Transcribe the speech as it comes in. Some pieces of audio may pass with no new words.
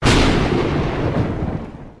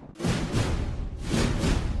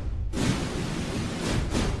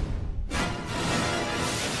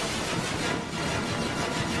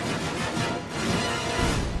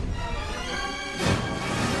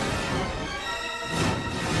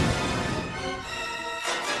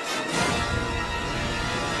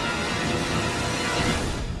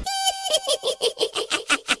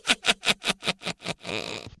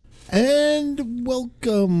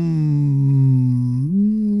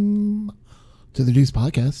to the Deuce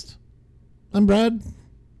Podcast. I'm Brad.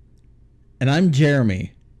 And I'm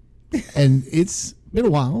Jeremy. And it's been a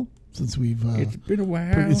while since we've... It's been a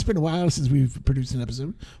while. It's been a while since we've produced an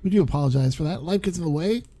episode. We do apologize for that. Life gets in the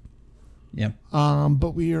way. Yeah.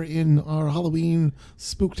 But we are in our Halloween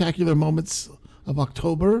spooktacular moments of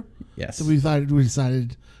October. Yes. So we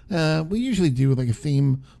decided we usually do like a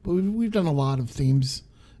theme, but we've done a lot of themes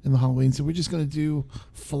in the Halloween, so we're just going to do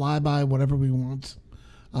fly by whatever we want.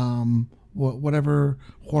 Whatever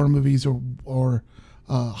horror movies or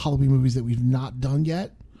Halloween movies that we've not done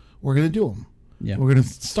yet, we're going to do them. Yeah. We're going to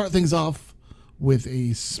start things off with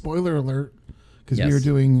a spoiler alert because Yes. we are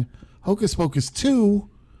doing Hocus Pocus 2,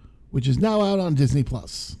 which is now out on Disney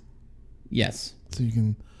Plus. Yes. So you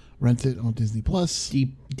can rent it on Disney Plus.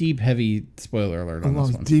 Deep, heavy spoiler alert on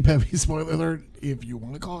this one. Deep, heavy spoiler alert, if you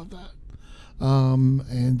want to call it that.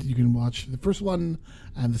 And you can watch the first one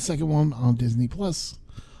and the second one on Disney Plus.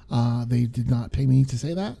 They did not pay me to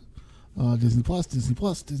say that. Disney Plus, Disney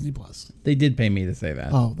Plus, Disney Plus. They did pay me to say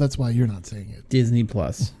that. Oh, that's why you're not saying it. Disney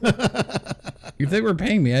Plus. If they were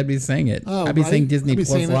paying me, I'd be saying it. Oh, I'd be right? saying Disney I'd be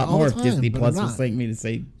Plus saying a lot it all more the if Disney time, but Plus I'm was not. saying me to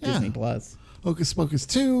say Disney Plus. Hocus Pocus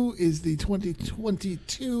 2 is the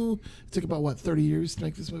 2022. It took about, 30 years to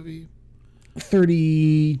make this movie?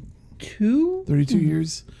 32? 32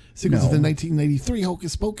 years. Sequels to the 1993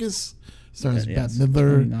 Hocus Pocus. Stars Bette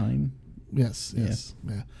Midler. 29. Yes. Yeah.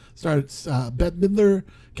 Starts Bette Midler,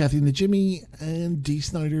 Kathy Najimy, and Dee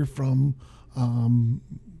Snider from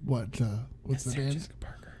what's the band? Jessica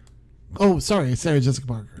Parker. Oh, sorry, Sarah Jessica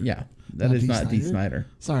Parker. Yeah, that is not Dee Snider.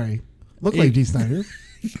 Sorry, look like Dee Snider.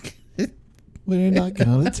 We're not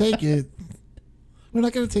gonna take it. We're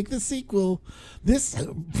not gonna take the sequel. This,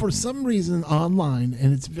 for some reason, online,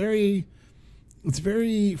 and it's very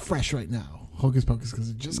fresh right now. Hocus Pocus,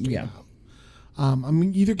 because it just came out. I'm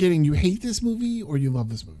either getting you hate this movie or you love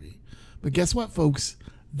this movie. But guess what, folks?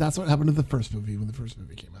 That's what happened to the first movie when the first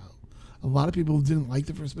movie came out. A lot of people didn't like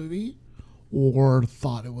the first movie or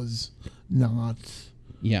thought it was not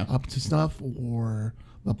up to snuff or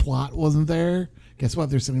the plot wasn't there. Guess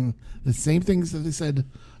what? They're saying the same things that they said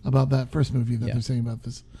about that first movie that they're saying about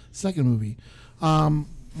this second movie.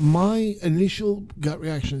 My initial gut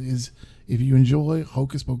reaction is if you enjoy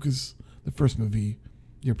Hocus Pocus, the first movie,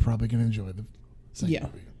 you're probably going to enjoy the second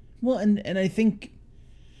movie. Well, and I think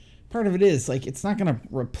part of it is, like, it's not going to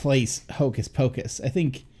replace Hocus Pocus. I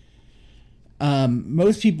think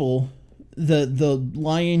most people, the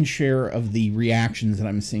lion's share of the reactions that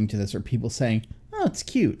I'm seeing to this are people saying, oh, it's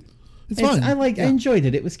cute. It's fun. I enjoyed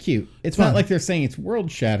it. It was cute. It's not like they're saying it's world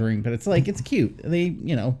shattering, but it's like, it's cute.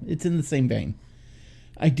 It's in the same vein.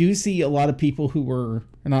 I do see a lot of people who were,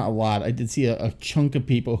 not a lot, I did see a chunk of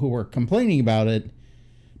people who were complaining about it,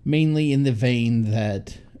 mainly in the vein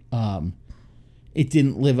that it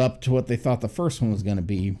didn't live up to what they thought the first one was going to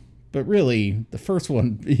be. But really, the first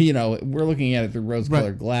one, we're looking at it through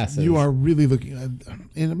rose-colored glasses. You are really looking at,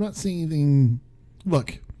 and I'm not seeing anything.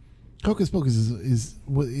 Look, Hocus Pocus is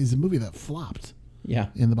a movie that flopped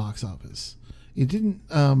in the box office. It didn't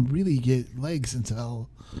really get legs until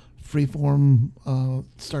Freeform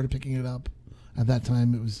started picking it up. At that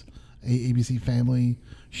time, it was ABC Family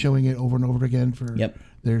showing it over and over again for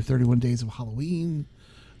their 31 Days of Halloween.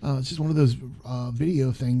 It's just one of those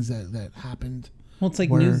video things that happened. Well, it's like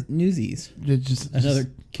Newsies.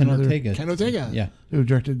 Another Ken Ortega. Ken Ortega, who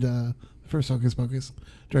directed the first Hocus Pocus,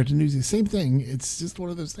 directed Newsies. Same thing. It's just one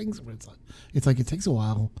of those things where it's like it takes a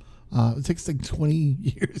while. It takes like 20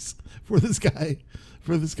 years for this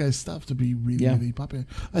guy's stuff to be really popular.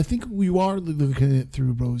 I think we are looking at it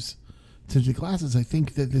through rose-tinted glasses. I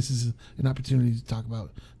think that this is an opportunity to talk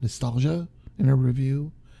about nostalgia in our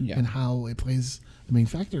review and how it plays the main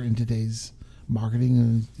factor in today's marketing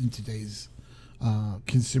and in today's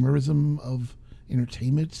consumerism of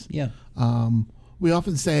entertainment. We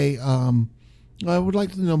often say, I would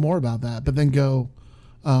like to know more about that, but then go,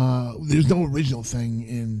 there's no original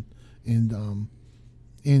thing in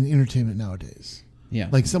entertainment nowadays.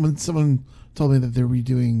 Like someone told me that they're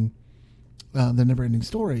redoing the Never-Ending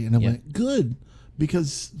Story, and I went, good,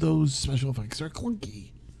 because those special effects are clunky.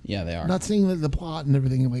 Yeah, they are. Not saying that the plot and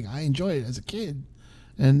everything, like, I enjoy it as a kid,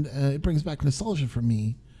 and it brings back nostalgia for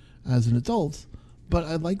me as an adult, but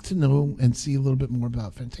I'd like to know and see a little bit more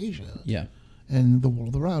about Fantasia. And the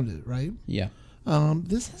world around it, right?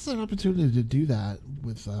 This has an opportunity to do that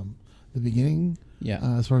with the beginning.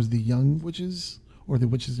 As far as the young witches or the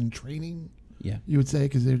witches in training. You would say,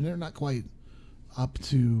 because they're not quite up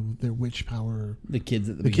to their witch power. The kids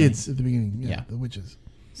at the beginning. Kids at the beginning. The witches.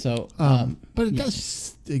 So, but it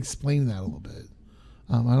does explain that a little bit.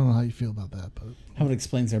 I don't know how you feel about that, but how it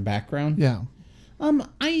explains their background.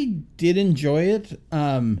 I did enjoy it.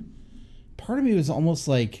 Part of me was almost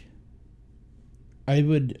like I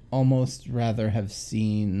would almost rather have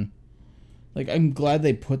seen. Like, I'm glad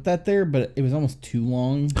they put that there, but it was almost too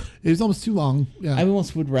long. It was almost too long. Yeah. I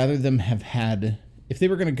almost would rather them have had, if they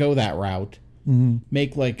were going to go that route,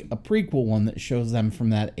 make like a prequel one that shows them from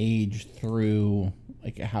that age through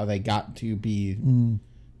like how they got to be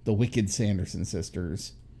the wicked Sanderson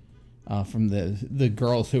sisters, from the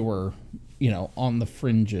girls who were, on the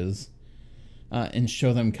fringes, and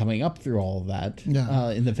show them coming up through all of that. Yeah.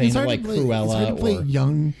 In the vein of like Cruella. It's hard to play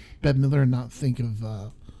young Bette Midler and not think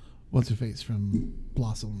of what's her face from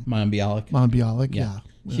Blossom. Mom Bialik. Yeah.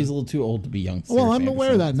 She's a little too old to be young. Well, I'm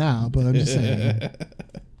aware of that now, but I'm just saying.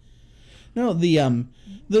 No,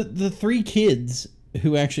 the three kids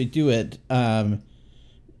who actually do it,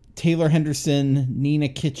 Taylor Henderson, Nina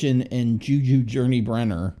Kitchen, and Juju Journey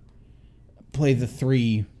Brenner, play the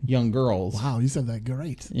three young girls. Wow, you said that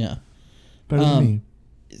great. Yeah. Better than me.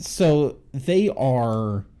 So they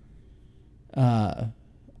are.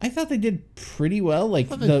 I thought they did pretty well. Like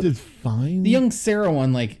they did fine. The young Sarah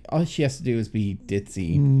one, like all she has to do is be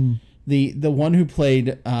ditzy. The one who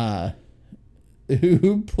played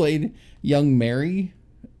young Mary,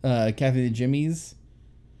 Kathy the Jimmy's,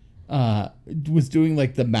 was doing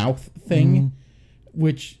like the mouth thing,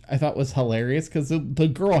 which I thought was hilarious because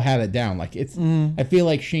the girl had it down. Like it's, I feel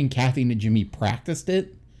like she and Kathy and Jimmy practiced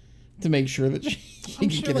it to make sure that she could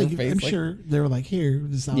get her face. I'm sure they were like, "Here,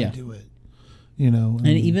 this is how we do it." And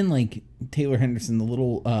even like Taylor Henderson, the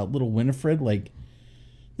little Winifred, like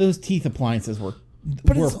those teeth appliances were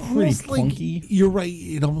pretty clunky. Like, you're right.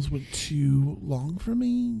 It almost went too long for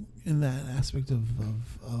me in that aspect of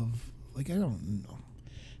like, I don't know.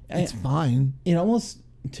 It's fine. It almost,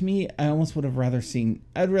 to me, I almost would have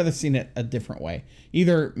I'd rather seen it a different way.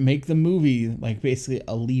 Either make the movie like basically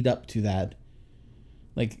a lead up to that,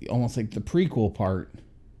 like almost like the prequel part,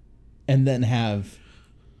 and then have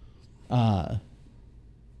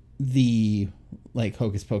the like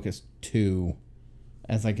Hocus Pocus 2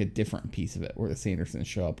 as like a different piece of it where the Sandersons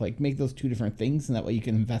show up. Like make those two different things, and that way you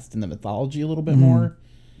can invest in the mythology a little bit more.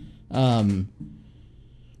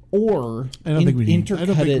 Or I don't think we need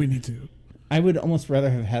to. I would almost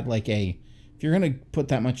rather have had like if you're gonna put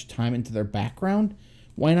that much time into their background,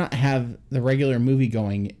 why not have the regular movie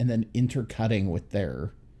going and then intercutting with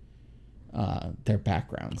their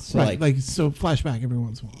backgrounds? So so flashback every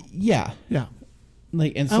once in a while. Yeah.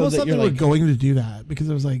 Like, and so I almost thought they were like, going to do that because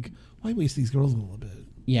I was like, why waste these girls a little bit?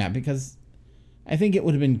 Yeah, because I think it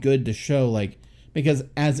would have been good to show, like, because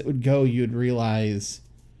as it would go, you'd realize,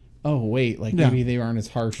 oh wait, like maybe they aren't as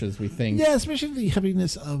harsh as we think. Yeah, especially the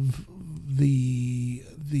heaviness of the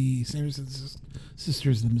Sanderson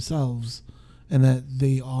sisters themselves, and that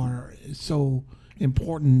they are so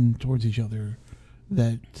important towards each other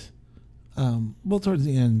that, towards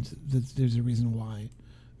the end, there's a reason why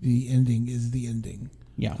the ending is the ending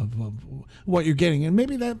of what you're getting. And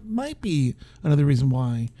maybe that might be another reason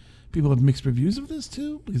why people have mixed reviews of this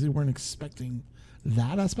too, because they weren't expecting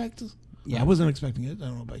that aspect. Yeah. I wasn't expecting it. I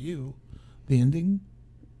don't know about you. The ending?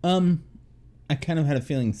 I kind of had a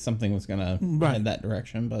feeling something was going to head that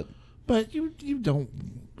direction, but you don't,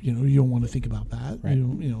 you don't want to think about that. Right.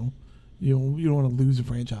 You don't want to lose a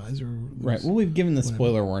franchise or right. Well, we've given the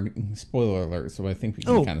spoiler alert, so I think we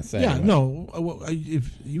can kind of say. Yeah, no.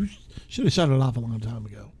 If you should have shut it off a long time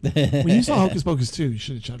ago. When you saw Hocus Pocus 2, you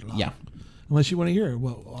should have shut it off. Yeah. Unless you want to hear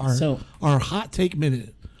our hot take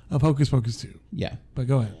minute of Hocus Pocus 2. Yeah. But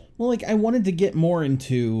go ahead. Well, like I wanted to get more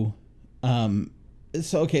into, so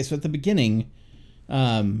at the beginning,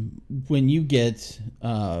 when you get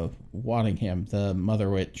Waddingham, the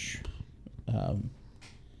Mother Witch.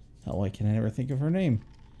 Why can I never think of her name?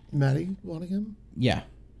 Maddie Waddingham? Yeah.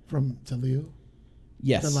 From Ted Leo?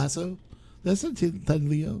 Yes. Ted Lasso? That's not Ted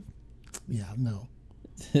Leo? Yeah, no.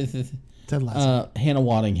 Ted Lasso. Hannah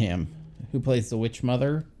Waddingham, who plays the witch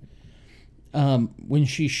mother. When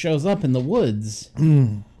she shows up in the woods,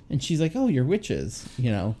 and she's like, oh, you're witches,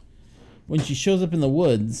 When she shows up in the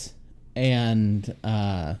woods, and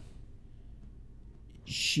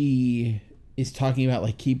she is talking about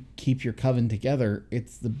like keep your coven together.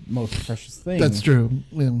 It's the most precious thing. That's true.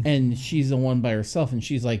 Yeah. And she's the one by herself, and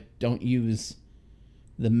she's like, don't use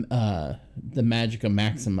the Magica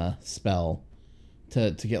Maxima spell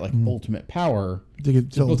to get like ultimate power. To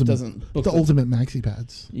get the ultimate maxi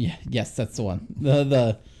pads. Yeah, yes, that's the one.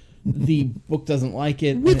 The book doesn't like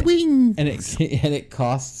it with wings, and it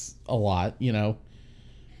costs a lot,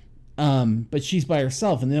 But she's by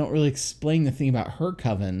herself, and they don't really explain the thing about her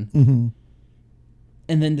coven. Mm-hmm.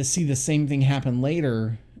 And then to see the same thing happen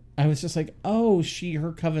later I was just like, oh,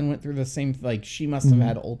 her coven went through the same, like, she must have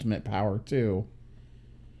had ultimate power too.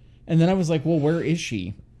 And then I was like, well, where is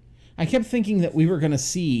she? I kept thinking that we were going to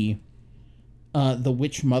see the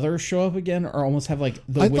witch mother show up again, or almost have like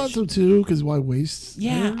the witch. I thought so too, because why waste?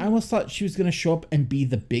 Yeah, I almost thought she was going to show up and be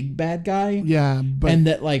the big bad guy. Yeah, but and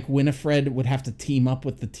that like Winifred would have to team up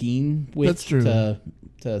with the teen witch that's true.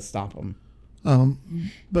 to stop him.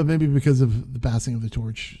 But maybe because of the passing of the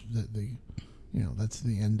torch, that that's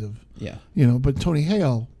the end of. Yeah. But Tony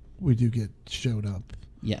Hale, we do get showed up.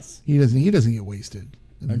 Yes. He doesn't get wasted.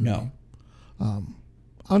 No.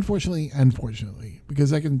 Unfortunately,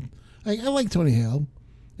 because I like Tony Hale,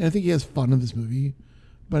 and I think he has fun in this movie,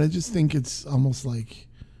 but I just think it's almost like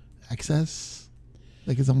excess.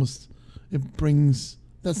 Like it's almost,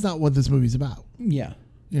 that's not what this movie's about. Yeah.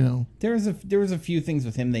 There was a few things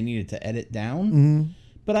with him they needed to edit down,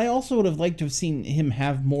 but I also would have liked to have seen him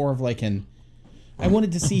have more of like I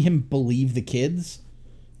wanted to see him believe the kids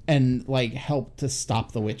and like help to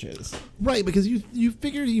stop the witches. Right, because you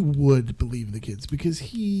figured he would believe the kids because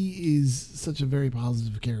he is such a very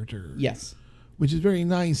positive character. Yes. Which is very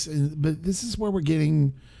nice, but this is where we're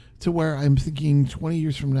getting to where I'm thinking 20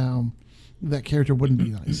 years from now that character wouldn't be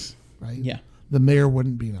nice, right? Yeah. The mayor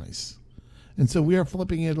wouldn't be nice. And so we are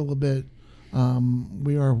flipping it a little bit.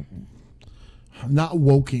 We are not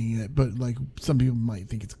woking it, but like some people might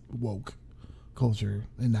think it's woke culture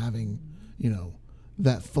and having,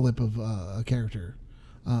 that flip of a character.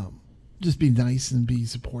 Just be nice and be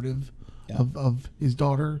supportive of his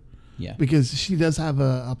daughter. Yeah. Because she does have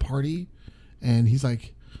a party and he's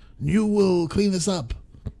like, you will clean this up,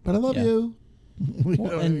 but I love you. You know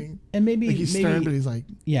what I mean? And maybe like he's stern, but he's like,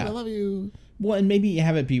 I love you. Well, and maybe you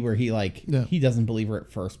have it be where he he doesn't believe her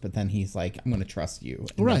at first, but then he's like, I'm going to trust you.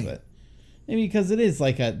 And right. does it. Maybe because it is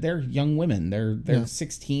like they're young women. They're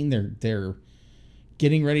 16. They're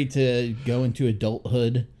getting ready to go into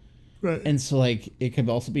adulthood. Right. And so like it could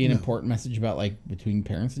also be an important message about like between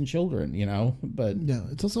parents and children, but yeah,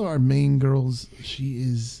 it's also our main girls. She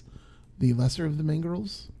is the lesser of the main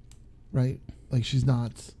girls, right? Like she's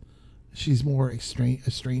more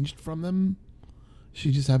estranged from them.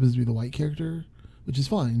 She just happens to be the white character, which is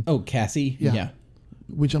fine. Oh, Cassie? Yeah.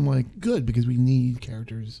 Which I'm like, good, because we need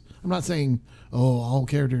characters. I'm not saying, all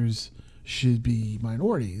characters should be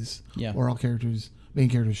minorities. Yeah. Or all main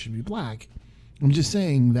characters should be black. I'm just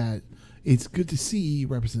saying that it's good to see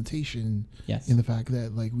representation in the fact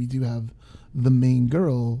that, like, we do have the main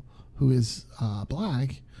girl who is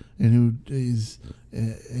black and who is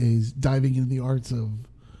diving into the arts of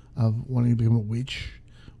wanting to become a witch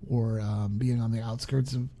or being on the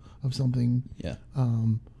outskirts of something. Yeah.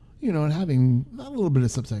 And having a little bit of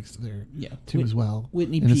subtext there too as well.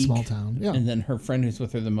 Whitney in Peak, a small town. Yeah. And then her friend who's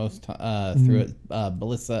with her the most through it,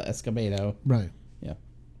 Melissa Escobedo. Right. Yeah.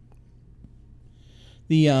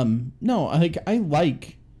 The I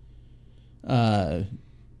like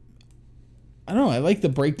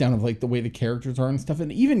the breakdown of like the way the characters are and stuff,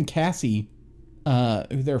 and even Cassie,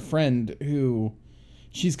 their friend, who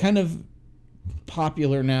she's kind of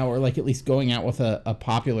popular now, or like at least going out with a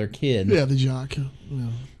popular kid. Yeah, the jock. Yeah.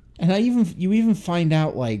 And you even find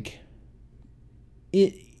out like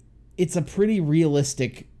it's a pretty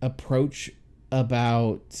realistic approach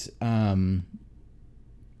about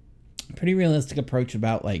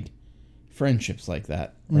like friendships like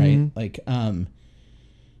that, right? Mm-hmm. Like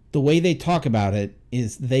the way they talk about it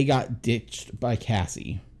is they got ditched by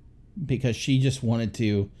Cassie because she just wanted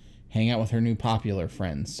to hang out with her new popular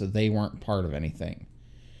friends, so they weren't part of anything.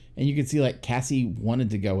 And you could see like Cassie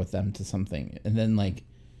wanted to go with them to something, and then like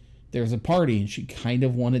there's a party and she kind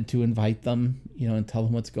of wanted to invite them, and tell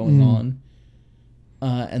them what's going on.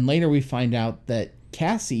 And later we find out that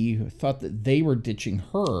Cassie thought that they were ditching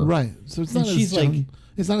her. Right. So it's not as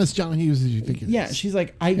John Hughes as you think it is. Yeah, she's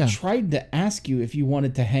like, I tried to ask you if you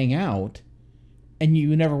wanted to hang out, and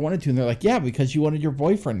you never wanted to. And they're like, yeah, because you wanted your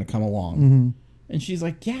boyfriend to come along. Mm-hmm. And she's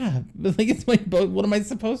like, yeah, but like it's what am I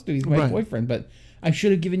supposed to? He's my boyfriend, but I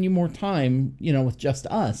should have given you more time, with just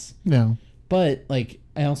us. Yeah. But like,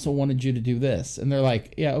 I also wanted you to do this. And they're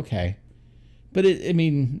like, yeah, okay. But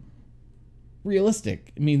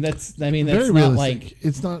realistic. that's very not realistic. Like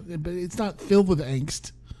it's not filled with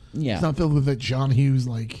angst. Yeah. It's not filled with that John Hughes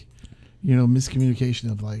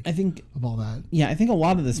miscommunication of of all that. Yeah, I think a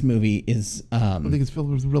lot of this movie is I think it's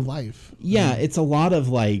filled with real life. Yeah, it's a lot of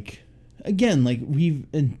like, again, like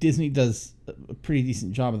and Disney does a pretty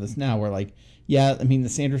decent job of this now where like, the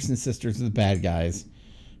Sanderson sisters are the bad guys,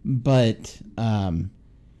 but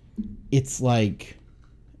it's like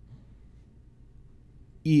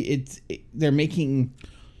they're making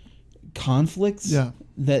conflicts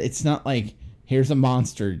that it's not like, here's a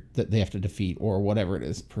monster that they have to defeat or whatever it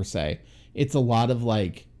is per se. It's a lot of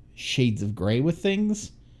like shades of gray with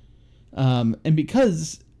things. And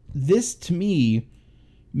because this to me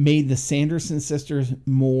made the Sanderson sisters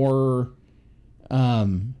more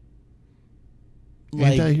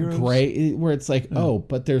like anti-heroes? Gray, where it's like, oh,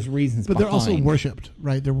 but there's reasons but behind. they're also worshipped,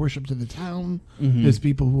 right? They're worshipped in the town. There's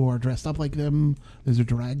people who are dressed up like them. There's a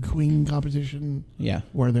drag queen competition,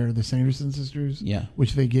 where they're the Sanderson sisters,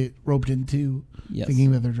 which they get roped into,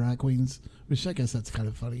 thinking that they're drag queens, which I guess that's kind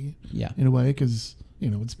of funny, in a way, because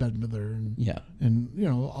it's Bette Midler,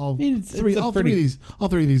 and all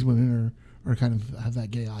three of these women are kind of have that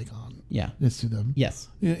gay icon, to them,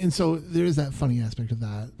 and so there is that funny aspect of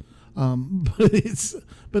that. But it's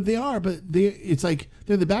like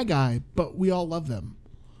they're the bad guy, but we all love them.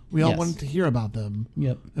 We all want to hear about them.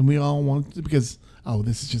 And we all want to, because,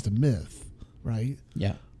 this is just a myth, right?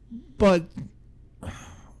 Yeah. But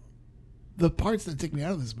the parts that take me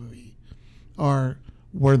out of this movie are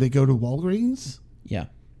where they go to Walgreens. Yeah.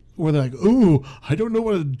 Where they're like, ooh, I don't know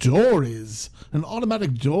what a door is. An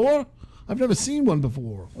automatic door? I've never seen one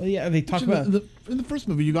before. Well, yeah, they talk about in the first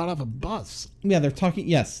movie. You got off a bus. Yeah, they're talking.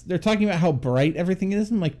 Yes, they're talking about how bright everything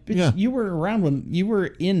is. I'm like, bitch, you were around when you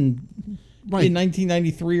were in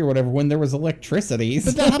 1993 or whatever when there was electricity.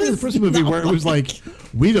 But that happened in the first movie where it was like,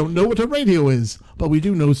 we don't know what a radio is, but we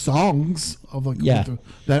do know songs of like that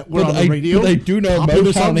were on the radio. But they do know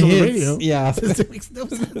popular songs on the radio. Yeah, it makes no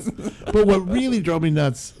sense. But what really drove me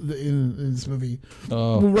nuts in this movie,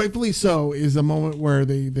 rightfully so, is a moment where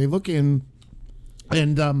they look in,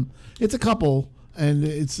 and it's a couple, and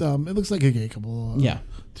it's it looks like a gay couple.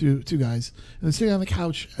 Two guys, and they're sitting on the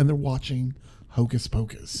couch and they're watching Hocus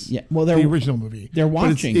Pocus. Yeah, well, they're the original movie. They're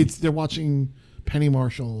watching. They're watching Penny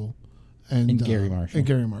Marshall and Gary Marshall. And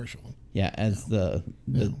Gary Marshall. Yeah, as the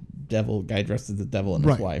devil guy dressed as the devil and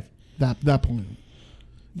his wife. That point.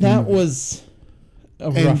 That was a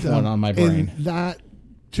rough one on my brain. And that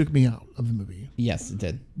took me out of the movie. Yes, it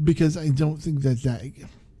did. Because I don't think that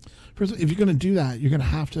first, if you're going to do that, you're going to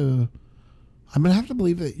have to. I'm going to have to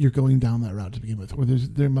believe that you're going down that route to begin with, where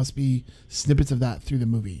there must be snippets of that through the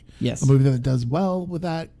movie. Yes. A movie that does well with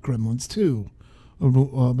that, Gremlins 2. A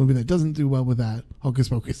movie that doesn't do well with that, Hocus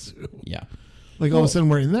Pocus 2. Yeah. Like all of a sudden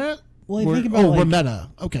we're in that? Well, I think about we're meta.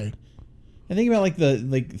 Okay. I think about like the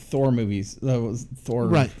Thor movies. Thor,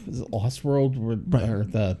 right? Lost World, or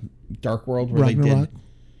the Dark World, where Ragnarok. they did.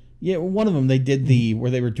 Yeah, one of them they did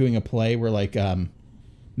where they were doing a play where like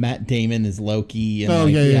Matt Damon is Loki. And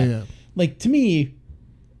yeah. Like, to me,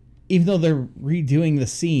 even though they're redoing the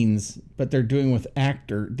scenes, but they're doing with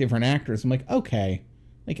different actors, I'm like, okay,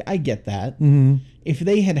 like I get that. Mm-hmm. If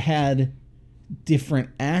they had different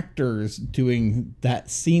actors doing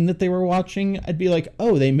that scene that they were watching, I'd be like,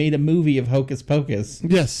 oh, they made a movie of Hocus Pocus.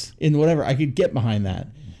 Yes. In whatever. I could get behind that.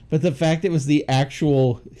 But the fact it was the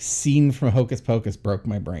actual scene from Hocus Pocus broke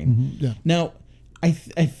my brain. Mm-hmm. Yeah. Now, I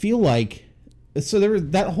feel like, so there was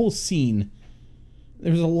that whole scene.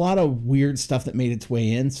 There was a lot of weird stuff that made its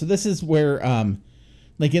way in. So this is where,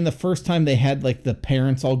 like in the first time they had like the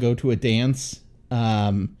parents all go to a dance,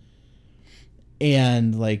 and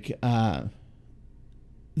like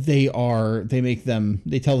they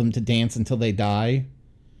tell them to dance until they die.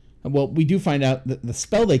 Well, we do find out that the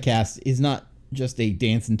spell they cast is not just a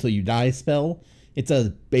dance until you die spell. It's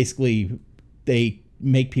basically they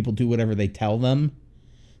make people do whatever they tell them.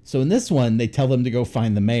 So in this one, they tell them to go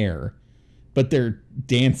find the mayor, but they're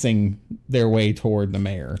dancing their way toward the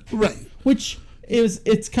mayor. Right. Which it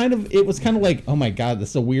was kind of like, oh my God, this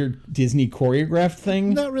is a weird Disney choreographed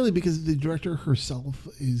thing. Not really, because the director herself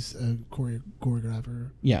is a choreographer.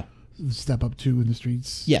 Yeah. Step Up 2 in the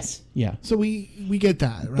Streets. Yes. Yeah. So we get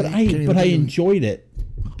that, right? But I enjoyed it.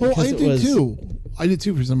 Well, I did too. I did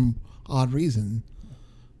too for some odd reason.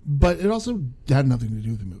 But it also had nothing to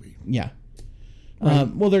do with the movie. Yeah. Right.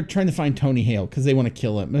 Well, they're trying to find Tony Hale because they want to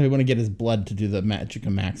kill him. They want to get his blood to do the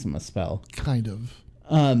Magica Maxima spell. Kind of.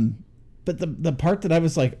 But the part that I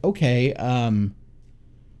was like, okay,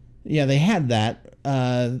 yeah, they had that.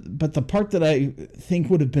 But the part that I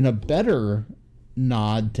think would have been a better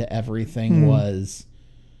nod to everything was,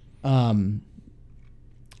 so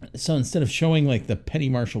instead of showing like the Penny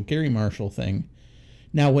Marshall, Gary Marshall thing,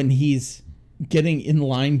 now when he's getting in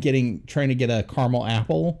line, trying to get a caramel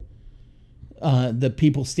apple, the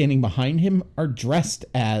people standing behind him are dressed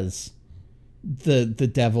as the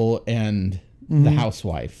devil and the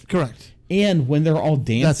housewife. Correct. And when they're all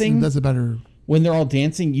dancing, that's a better. When they're all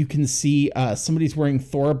dancing, you can see somebody's wearing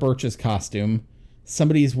Thora Birch's costume.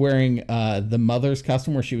 somebody's wearing the mother's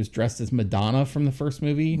costume where she was dressed as Madonna from the first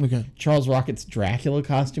movie. Okay. Charles Rocket's Dracula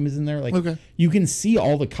costume is in there. Like, okay. You can see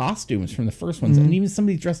all the costumes from the first ones, and even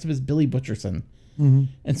somebody dressed up as Billy Butcherson.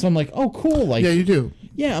 And so I'm like, oh, cool. Like, yeah, you do.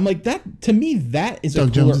 Yeah, I'm like, that, to me, that is Doug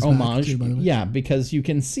a cooler Jones homage. Too, by the way. Yeah, because you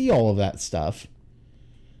can see all of that stuff.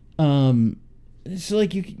 So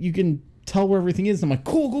like you can tell where everything is. I'm like,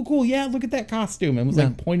 cool. Yeah, look at that costume. And was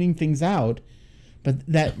like pointing things out. But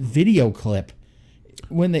that video clip,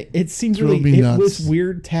 when it seemed it was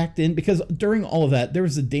weird tacked in, because during all of that there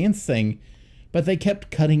was a dance thing, but they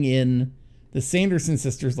kept cutting in the Sanderson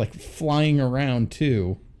sisters like flying around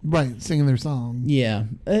too. Right, singing their song. Yeah,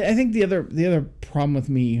 I think the other problem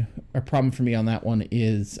for me on that one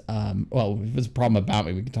is, well, if it's a problem about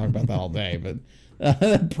me, we can talk about that all day. But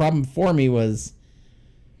the problem for me was,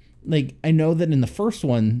 like, I know that in the first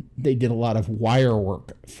one they did a lot of wire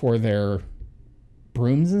work for their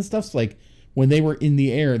brooms and stuff. So, like, when they were in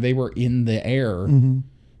the air, they were in the air.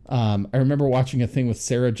 I remember watching a thing with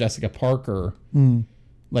Sarah Jessica Parker,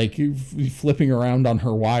 like flipping around on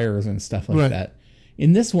her wires and stuff like that.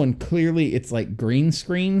 In this one, clearly it's like green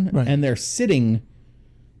screen, and they're sitting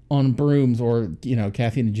on brooms, or, you know,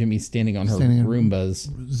 Kathy and Jimmy standing on her Roombas.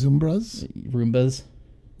 Roombas?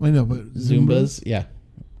 I know, but Zumbas? Yeah.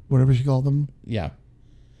 Whatever she called them? Yeah.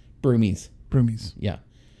 Broomies. Yeah.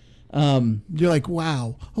 You're like,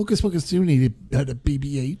 wow, Hocus Pocus 2 had a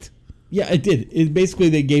BB-8. Yeah, it did. Basically,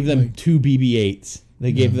 they gave them two BB-8s.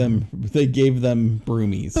 They gave them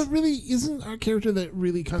broomies. But really, isn't our character that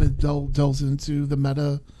really kind of delves into the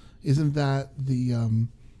meta? Isn't that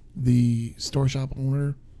the store shop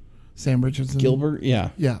owner, Sam Richardson? Gilbert? Yeah.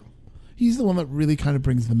 Yeah. He's the one that really kind of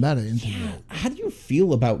brings the meta into it. How do you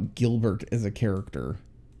feel about Gilbert as a character?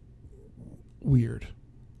 Weird.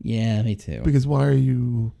 Yeah, me too. Because why are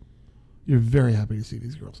you... You're very happy to see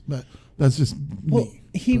these girls. But that's just me.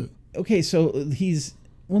 Okay, so he's...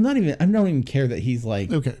 Well, not even... I don't even care that he's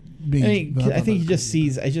like... Okay. I think he just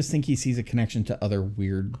sees... I just think he sees a connection to other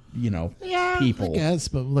weird, people. I guess,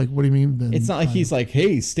 but like, what do you mean? Then it's not like he's like,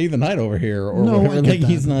 hey, stay the night over here, or whatever. Like,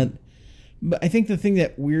 he's not... But I think the thing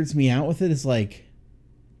that weirds me out with it is like...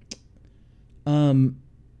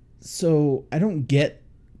 So I don't get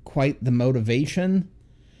quite the motivation.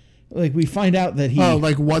 Like, we find out that he... Oh,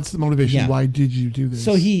 like, what's the motivation? Yeah. Why did you do this?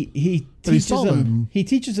 So he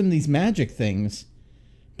teaches him these magic things,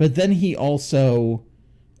 but then he also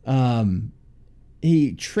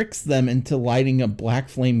he tricks them into lighting a black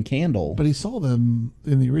flame candle. But he saw them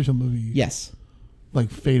in the original movie. Yes. Like,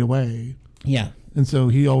 fade away. Yeah. And so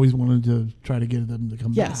he always wanted to try to get them to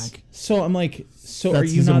come back. So I'm like, are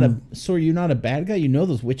you not a bad guy? You know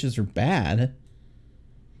those witches are bad.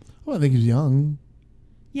 Well, I think he's young.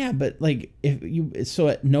 Yeah, but like, so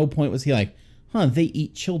at no point was he like, they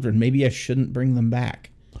eat children. Maybe I shouldn't bring them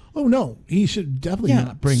back. Oh no, he should definitely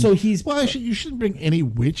not bring. So you shouldn't bring any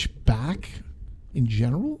witch back in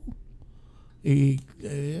general. I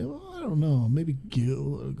don't know, maybe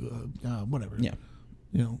Gil, whatever. Yeah,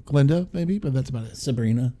 Glinda maybe, but that's about it.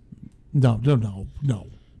 Sabrina. No.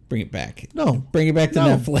 Bring it back. No, bring it back to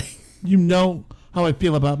Netflix. You know how I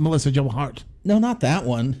feel about Melissa Joan Hart. No, not that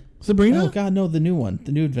one. Sabrina? Oh, God, no, the new one.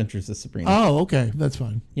 The New Adventures of Sabrina. Oh, okay. That's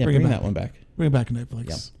fine. Yeah, bring that one back. Bring it back to Netflix.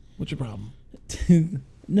 Yeah. What's your problem?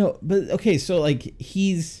 No, but, okay, so, like,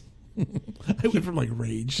 he's... I went from, like,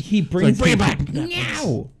 rage. He brings... Bring it back.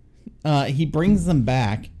 No! He brings them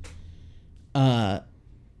back. And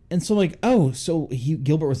so, like,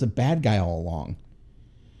 Gilbert was a bad guy all along.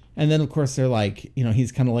 And then, of course, they're like,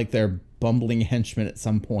 he's kind of like their bumbling henchman at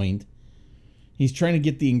some point. He's trying to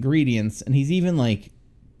get the ingredients, and he's even, like...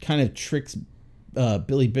 kind of tricks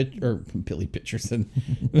Billy Butcherson.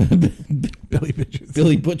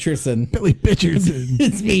 Billy Butcherson.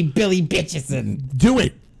 It's me, Billy Butcherson. Do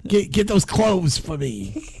it. Get those cloves for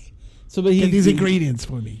me. So, but get these ingredients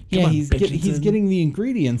for me. Come on, he's getting the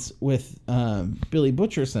ingredients with Billy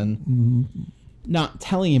Butcherson, not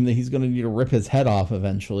telling him that he's going to need to rip his head off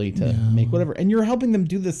eventually to make whatever. And you're helping them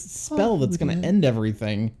do this spell that's going to end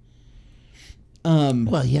everything.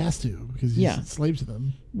 Well, he has to because he's a slave to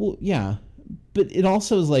them. Well, yeah, but it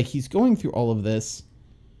also is like he's going through all of this,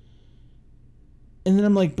 and then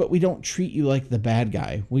I'm like, but we don't treat you like the bad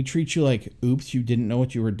guy. We treat you like, oops, you didn't know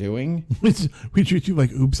what you were doing. We treat you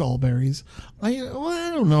like, oops, all berries. I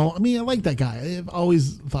don't know. I mean, I like that guy. I've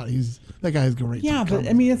always thought that guy is great. Yeah, but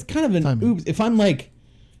I mean, it's kind of an oops. If I'm like,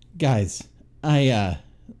 guys,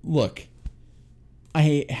 look,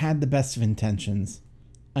 I had the best of intentions.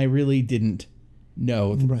 I really didn't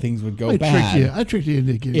know that things would go bad. I tricked you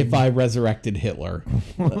into getting... If I resurrected Hitler.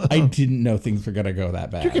 I didn't know things were going to go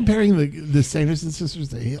that bad. You're comparing the Sanderson sisters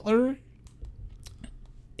to Hitler?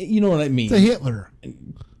 You know what I mean? To Hitler.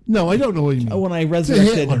 No, I don't know what you mean. When I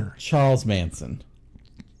resurrected Charles Manson.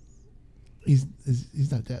 He's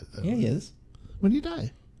not dead, though. Yeah, he is. When did he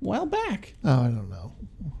die? A while back. Oh, I don't know.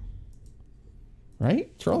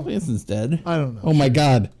 Right? Charles Manson's dead. I don't know. Oh, my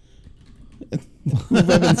God. Who have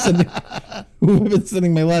I been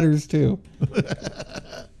sending my letters to? Who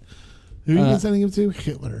have you been sending him to?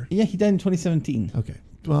 Hitler. Yeah, he died in 2017. Okay.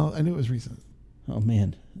 Well, I knew it was recent. Oh,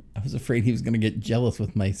 man. I was afraid he was going to get jealous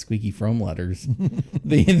with my squeaky Frome letters.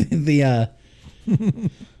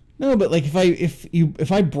 No, but like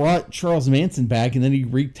if I brought Charles Manson back and then he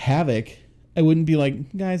wreaked havoc, I wouldn't be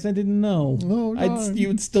like, guys, I didn't know. Oh, no. You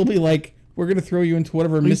would still be like, we're going to throw you into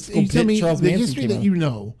whatever mystical pit Charles Manson the history that out. you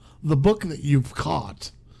know, the book that you've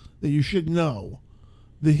caught, that you should know,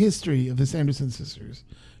 the history of the Sanderson Sisters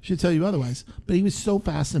should tell you otherwise. But he was so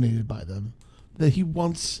fascinated by them that he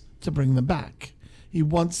wants to bring them back. He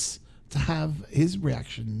wants to have his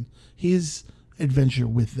reaction, his adventure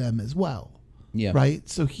with them as well. Yeah. Right?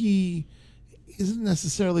 So he isn't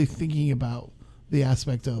necessarily thinking about the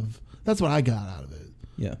aspect of, that's what I got out of it.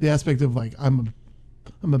 Yeah. The aspect of like, I'm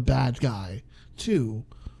a bad guy too.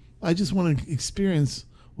 I just want to experience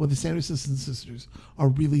what the Sanderson Sisters are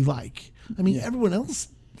really like. I mean, everyone else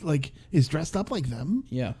like is dressed up like them.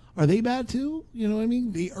 Yeah. Are they bad too? You know what I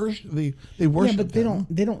mean? They worship. Yeah, but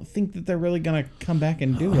they don't think that they're really gonna come back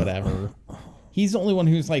and do whatever. He's the only one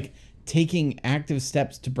who's like taking active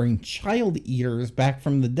steps to bring child eaters back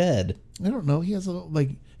from the dead. I don't know. He has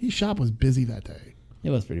his shop was busy that day. It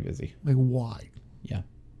was pretty busy. Like why? Yeah.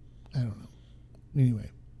 I don't know. Anyway.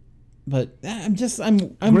 But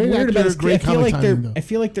I'm weird about this. I feel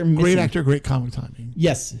like they're missing. Great actor, great comic timing.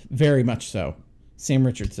 Yes, very much so. Sam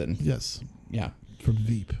Richardson. Yes. Yeah. From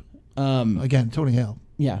Veep. Again, Tony Hale.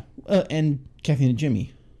 Yeah. And Kathy and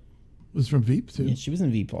Jimmy. Was from Veep too? Yeah, she was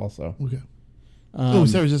in Veep also. Okay.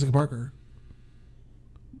 Sarah Jessica Parker.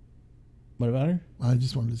 What about her? I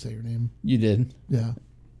just wanted to say her name. You did? Yeah.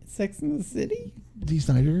 Sex in the City? D.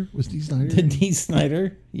 Snyder? Was D. Snyder? D.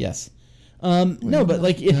 Snyder? Yes. No, but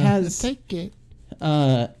like it has... Take it.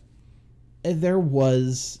 There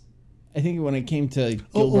was... I think when it came to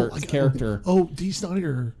Gilbert's character... D.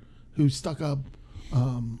 Snyder, who stuck up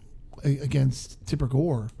against Tipper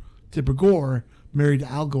Gore. Tipper Gore married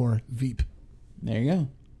Al Gore, Veep. There you go.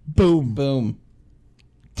 Boom. Boom.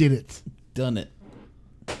 Did it. Done it.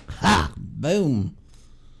 Ha! Boom.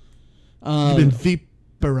 You've been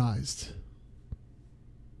Veeperized.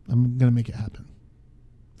 I'm going to make it happen.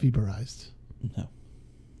 Veeperized. No.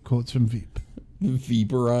 Quotes from Veep.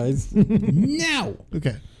 Veeperized? No!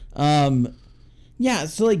 Okay. Yeah,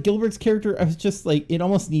 so like Gilbert's character, I was just like, it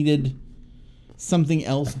almost needed something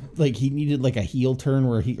else. Like he needed like a heel turn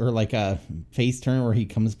or like a face turn where he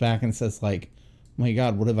comes back and says like, oh my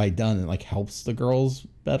God, what have I done? And like helps the girls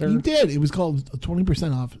better. He did. It was called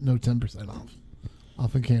 20% off, no 10%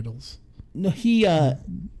 off of candles. No, he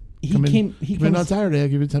come in on Saturday, I'll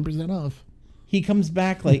give you 10% off. He comes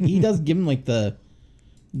back like he does give him like the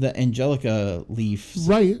Angelica leaves,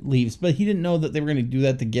 but he didn't know that they were going to do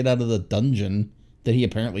that to get out of the dungeon that he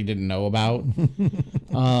apparently didn't know about.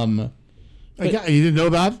 You didn't know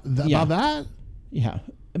about that? Yeah,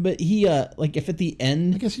 but he like if at the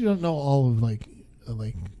end, I guess you don't know all of like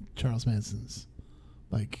Charles Manson's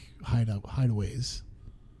like hideaways.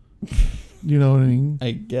 You know what I mean?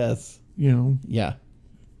 I guess. You know? Yeah.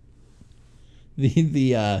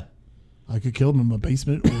 I could kill him in my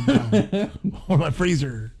basement or my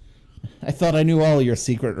freezer. I thought I knew all your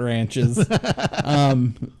secret ranches.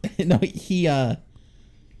 No, he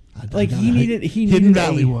needed Hidden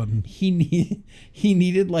Valley one. He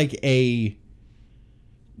needed like a,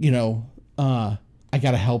 I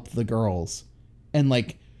gotta help the girls, and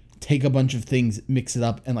like take a bunch of things, mix it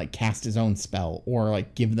up, and like cast his own spell, or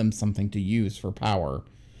like give them something to use for power,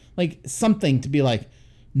 like something to be like,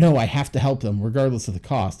 no, I have to help them regardless of the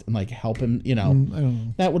cost, and like help him. I don't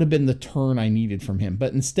know. That would have been the turn I needed from him,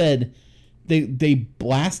 but instead, they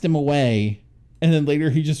blast him away, and then later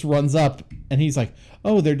he just runs up and he's like,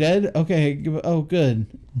 "Oh, they're dead. Okay. Oh, good."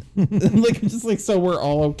 Like just like so, we're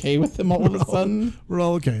all okay with him all of a sudden. We're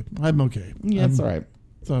all okay. I'm okay. Yeah, it's all right.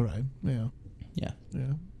 It's all right. Yeah. Yeah.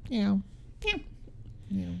 Yeah. Yeah. Yeah.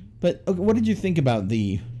 Yeah. But okay, what did you think about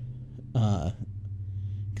the?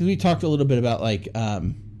 Because we talked a little bit about like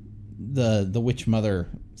the witch mother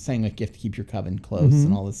saying like you have to keep your coven close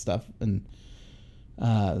and all this stuff, and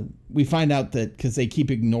we find out that because they keep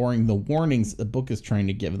ignoring the warnings the book is trying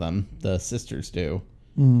to give them, the sisters do,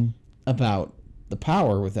 about the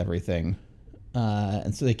power with everything,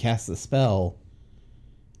 and so they cast the spell,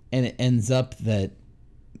 and it ends up that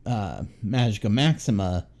Magica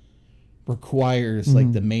Maxima requires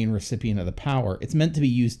like the main recipient of the power. It's meant to be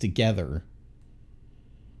used together.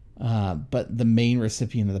 But the main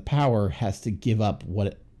recipient of the power has to give up what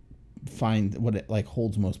it like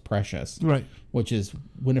holds most precious. Right. Which is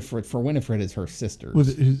Winifred. For Winifred, is her sisters.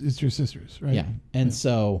 It's her sisters, right? Yeah. And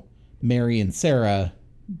so Mary and Sarah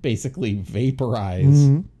basically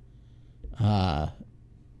vaporize.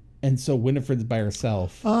 And so Winifred's by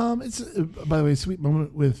herself. It's by the way, a sweet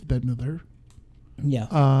moment with Bette Midler. Yeah.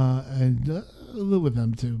 And a little with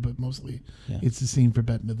them too, but mostly it's the scene for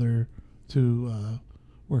Bette Midler to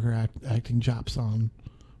work her acting chops on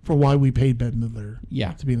for why we paid Bette Midler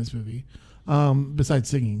to be in this movie. Besides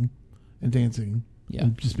singing and dancing,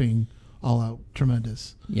 and just being all out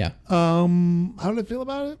tremendous. Yeah. How did I feel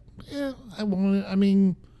about it? Yeah, I wanted. I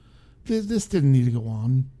mean, this didn't need to go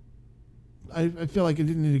on. I feel like it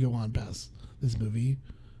didn't need to go on past this movie.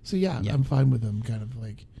 So yeah, I'm fine with them kind of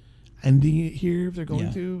like ending it here if they're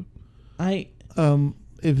going to.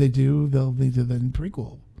 If they do, they'll need to then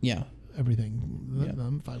prequel. Yeah. Everything. Yeah.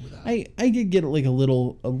 I'm fine with that. I did get like a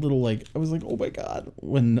little like, I was like, oh my God,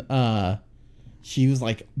 when she was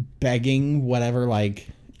like begging whatever like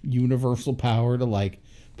universal power to like,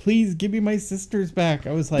 please give me my sisters back.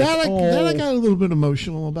 I was like, that I got a little bit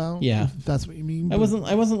emotional about. Yeah. If that's what you mean. I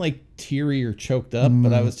wasn't like teary or choked up,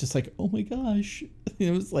 but I was just like, oh my gosh.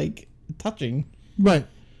 It was like touching. Right.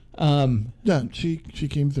 Yeah, she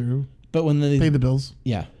came through. But when they paid the bills.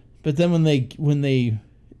 Yeah. But then when they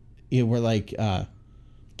were like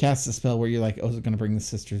cast a spell where you're like, oh, is it going to bring the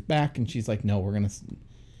sisters back? And she's like, no,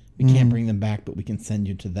 we can't bring them back, but we can send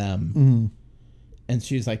you to them. And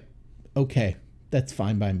she's like, okay, that's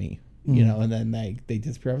fine by me. You know, and then they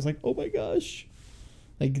disappear. I was like, oh my gosh.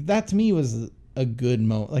 Like, that to me was a good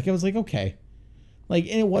moment. Like, I was like, okay. Like,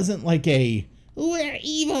 and it wasn't like we're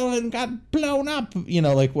evil and got blown up, you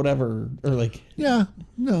know, like whatever. Or like, yeah,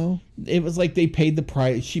 no. It was like they paid the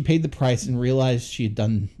price. She paid the price and realized she had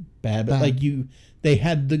done bad. But like they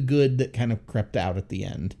had the good that kind of crept out at the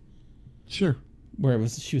end. Sure. Where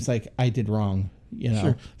she was like, I did wrong, you know.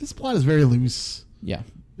 Sure. This plot is very loose. Yeah.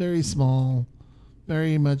 Very small.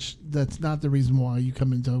 Very much. That's not the reason why you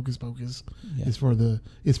come into Hocus Pocus. Yeah. It's for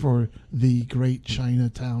the great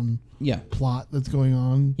Chinatown plot that's going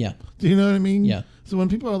on. Yeah. Do you know what I mean? Yeah. So when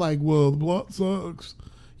people are like, well, the plot sucks.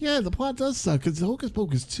 Yeah, the plot does suck. It's Hocus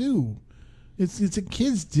Pocus 2. It's a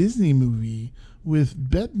kids Disney movie with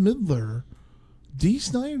Bette Midler, Dee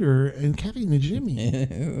Snider, and Kathy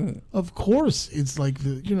Najimy. Of course, it's like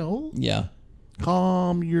the, you know. Yeah.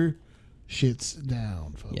 Calm your shits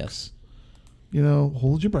down, folks. Yes. You know,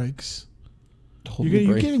 hold your brakes.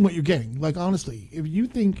 You're getting what you're getting. Like, honestly, if you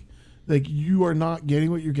think like you are not getting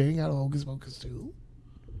what you're getting out of Hocus Pocus 2,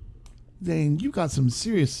 then you got some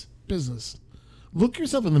serious business. Look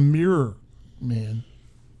yourself in the mirror, man.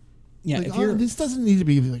 Yeah, like, this doesn't need to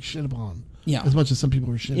be like shit upon. Yeah, as much as some people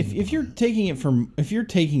are shitting. If you're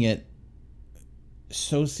taking it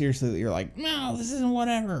so seriously that you're like, no, this isn't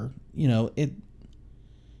whatever. You know,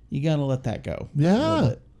 you gotta let that go.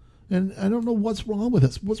 Yeah. And I don't know what's wrong with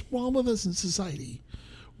us. What's wrong with us in society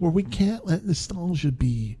where we can't let nostalgia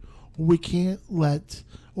be, or we can't let,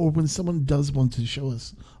 or when someone does want to show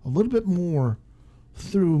us a little bit more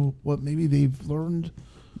through what maybe they've learned,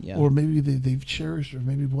 or maybe they've cherished, or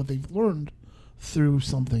maybe what they've learned through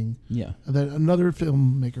something. Yeah. And then another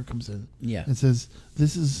filmmaker comes in. Yeah. And says,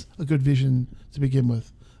 this is a good vision to begin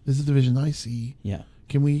with. This is the vision I see. Yeah.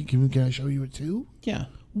 Can I show you it too? Yeah.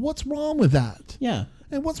 What's wrong with that? Yeah.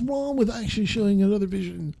 And what's wrong with actually showing another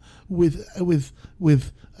vision with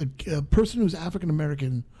a person who's African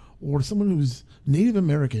American, or someone who's Native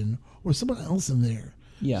American, or someone else in there?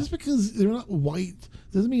 Yeah. Just because they're not white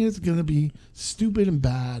doesn't mean it's going to be stupid and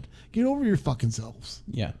bad. Get over your fucking selves.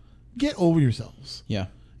 Yeah. Get over yourselves. Yeah.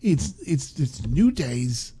 It's new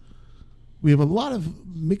days. We have a lot of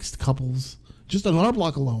mixed couples just on our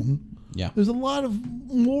block alone. Yeah. There's a lot of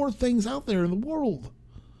more things out there in the world.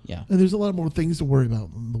 Yeah. And there's a lot more things to worry about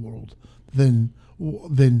in the world than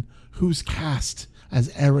who's cast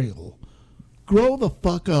as Ariel. Grow the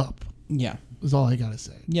fuck up. Yeah. Is all I gotta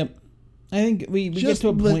say. Yep. I think we get to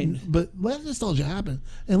a point. But let nostalgia happen.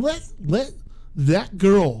 And let that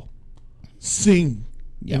girl sing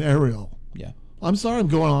in Ariel. Yeah. I'm sorry I'm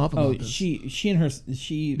going off about this.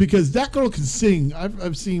 She because that girl can sing.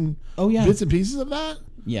 I've seen bits and pieces of that.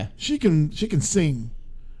 Yeah. She can sing.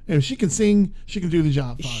 And if she can sing, she can do the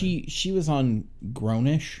job fine. She was on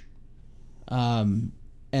Grownish, and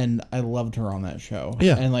I loved her on that show.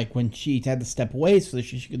 Yeah. And like when she had to step away so that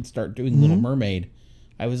she could start doing Little Mermaid,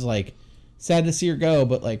 I was like sad to see her go,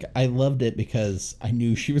 but like I loved it because I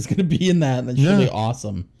knew she was going to be in that, and then she's really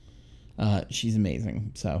awesome. She's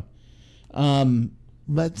amazing. So,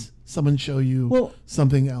 Let someone show you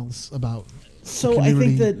something else about. So I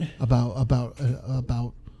think that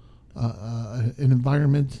about an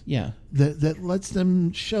environment. Yeah. That lets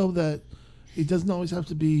them show that it doesn't always have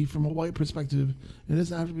to be from a white perspective. It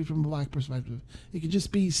doesn't have to be from a black perspective. It can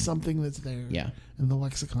just be something that's there. Yeah. In the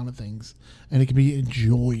lexicon of things, and it can be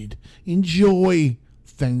enjoyed. Enjoy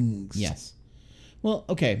things. Yes. Well,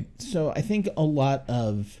 okay. So I think a lot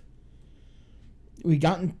of we've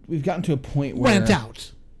gotten to a point where rant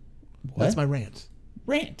out. What? That's my rant.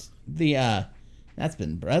 Rant. That's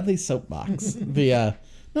been Bradley's soapbox. No,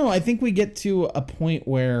 I think we get to a point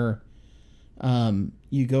where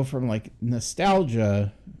you go from like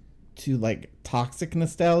nostalgia to like toxic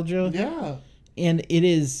nostalgia. Yeah. And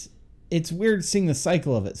it's weird seeing the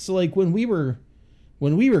cycle of it. So like when we were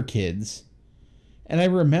kids, and I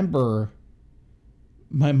remember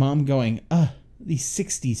my mom going, these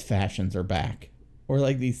 60s fashions are back. Or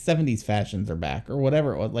like these 70s fashions are back. Or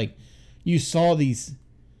whatever it was. Like you saw these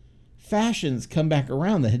fashions come back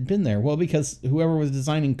around that had been there. Well, because whoever was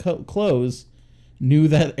designing clothes knew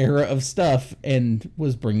that era of stuff and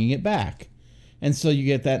was bringing it back. And so you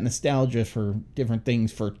get that nostalgia for different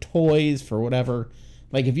things, for toys, for whatever.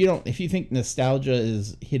 Like if you think nostalgia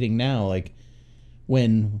is hitting now, like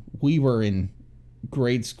when we were in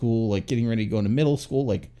grade school, like getting ready to go into middle school,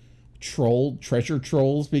 like treasure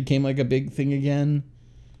trolls became like a big thing again.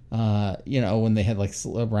 When they had like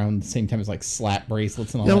around the same time as like slap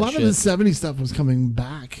bracelets and all that shit. A lot of the 70s stuff was coming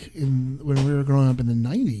back when we were growing up in the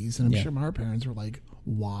 90s, and I'm sure our parents were like,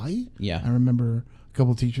 why? Yeah. I remember a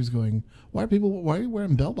couple of teachers going, why are you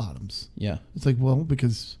wearing bell bottoms? Yeah. It's like, well,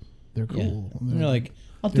 because they're cool. Yeah. They're like,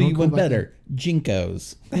 I'll do you one better.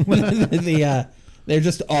 Jinkos. They're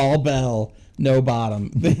just all bell, no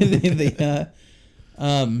bottom.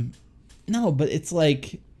 No, but it's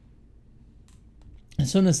like,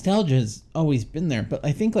 so nostalgia has always been there, but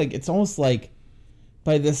I think like it's almost like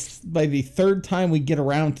by the third time we get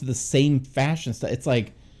around to the same fashion stuff, it's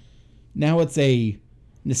like now it's a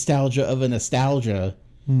nostalgia of a nostalgia.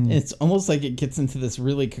 And it's almost like it gets into this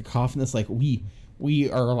really cacophonous, like we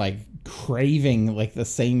are like craving like the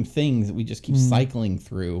same things that we just keep cycling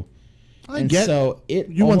through.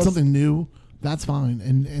 You want something new, that's fine,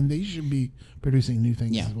 and they should be producing new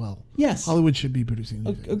things as well. Yes, Hollywood should be producing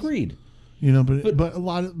new things. Agreed.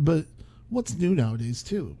 But what's new nowadays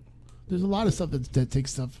too? There's a lot of stuff that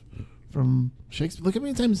takes stuff from Shakespeare. Look how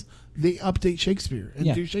many times they update Shakespeare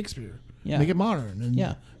and do Shakespeare, make it modern,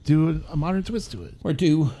 and do a modern twist to it, or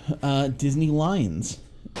do Disney lines,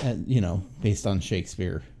 based on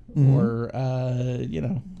Shakespeare, or a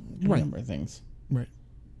number of things. Right.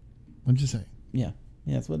 I'm just saying. Yeah,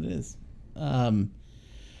 that's what it is. But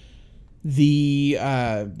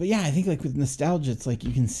yeah, I think like with nostalgia, it's like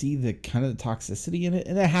you can see the kind of the toxicity in it,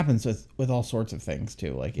 and that happens with all sorts of things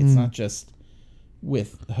too. Like it's not just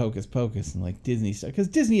with Hocus Pocus and like Disney stuff, because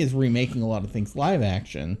Disney is remaking a lot of things live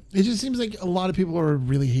action. It just seems like a lot of people are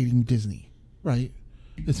really hating Disney, right?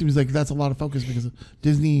 It seems like that's a lot of focus because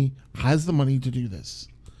Disney has the money to do this,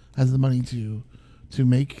 has the money to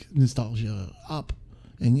make nostalgia up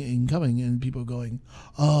and coming, and people going,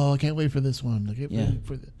 oh, I can't wait for this one. I can't wait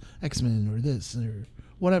for the X-Men or this or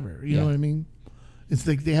whatever. You know what I mean? It's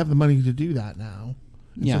like they have the money to do that now.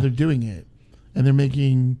 So they're doing it. And they're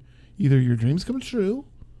making either your dreams come true,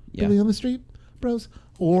 living on the street, bros,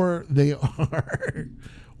 or they're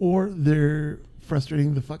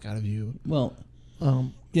frustrating the fuck out of you. Well,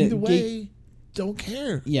 either way, don't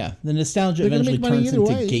care. Yeah, the nostalgia eventually turns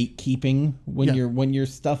into gatekeeping when your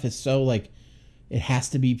stuff is so like it has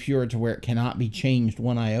to be pure to where it cannot be changed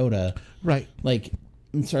one iota. Right. Like,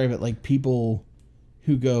 I'm sorry, but like people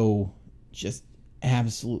who go just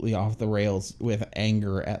absolutely off the rails with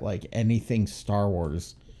anger at like anything Star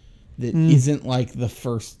Wars that isn't like the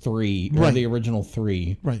first three or the original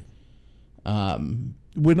three. Right.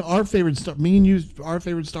 When our favorite Star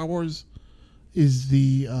Wars is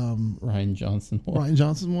the Rian Johnson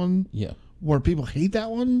one. Yeah. Where people hate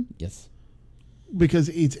that one. Yes. Because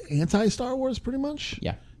it's anti-Star Wars, pretty much.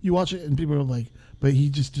 Yeah. You watch it and people are like, but he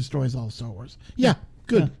just destroys all of Star Wars. Yeah,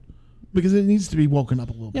 good. Yeah. Because it needs to be woken up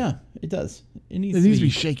a little bit. Yeah, it does. It needs to be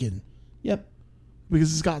shaken. Yep.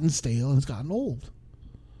 Because it's gotten stale and it's gotten old.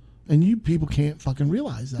 And you people can't fucking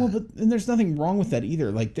realize that. Well, and there's nothing wrong with that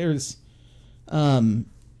either. Like there's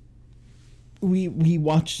we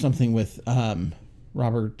watched something with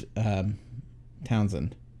Robert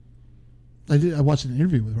Townsend. I watched an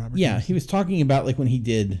interview with Robert. Yeah, he was talking about like when he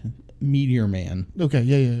did Meteor Man. Okay,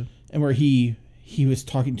 yeah. And where he was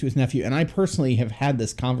talking to his nephew, and I personally have had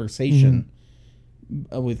this conversation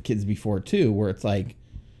with kids before too, where it's like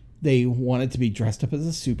they wanted to be dressed up as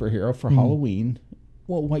a superhero for Halloween.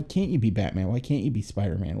 Well, why can't you be Batman? Why can't you be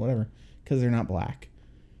Spider-Man? Whatever. Because they're not black.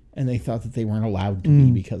 And they thought that they weren't allowed to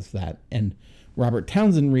be because of that. And Robert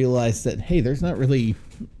Townsend realized that, hey, there's not really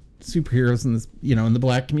superheroes in this, in the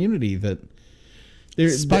black community. That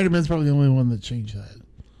Spider-Man's probably the only one that changed that.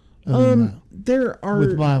 There are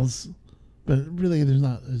with Miles, but really there's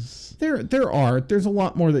not. There's a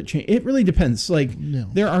lot more that change. It really depends. Like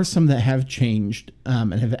there are some that have changed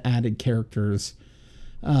and have added characters.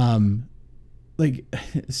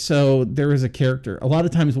 So there was a character. A lot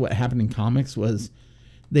of times, what happened in comics was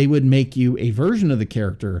they would make you a version of the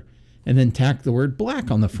character and then tack the word black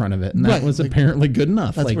on the front of it, and that was apparently good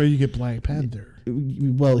enough. That's where you get Black Panther.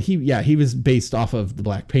 Well, he was based off of the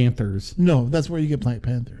Black Panthers. No, that's where you get Black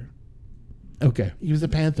Panther. Okay, he was a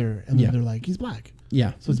panther, and then they're like, he's black.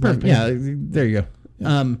 Yeah, so it's Black Panther. Yeah, there you go.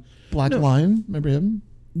 Yeah. Black Lion, remember him?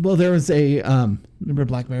 Well, there was a remember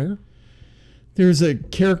Black Bear? There's a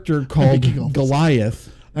character called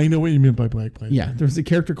Goliath. I know what you mean by Black Panther. Yeah, there's a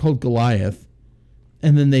character called Goliath,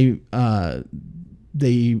 and then they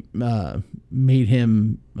made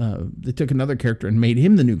him. They took another character and made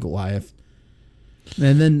him the new Goliath.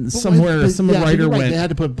 And then some writer went. They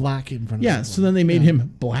had to put black in front of. Yeah, so then they made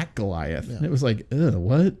him Black Goliath. Yeah. And it was like,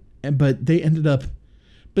 what? But they ended up.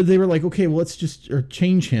 But they were like, okay, well, let's just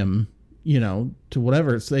change him, to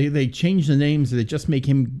whatever. So they changed the names. They just make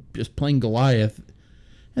him just plain Goliath,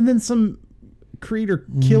 and then some creator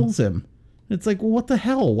kills him. It's like, well, what the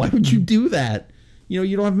hell? Why would you do that?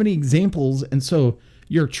 You don't have many examples, and so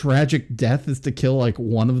your tragic death is to kill like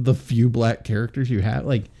one of the few black characters you have.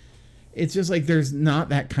 Like, it's just like there's not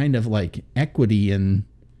that kind of like equity in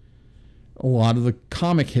a lot of the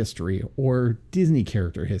comic history or Disney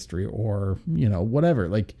character history or whatever.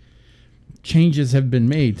 Like, changes have been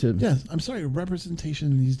made to. Yes, I'm sorry.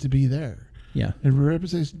 Representation needs to be there. Yeah, and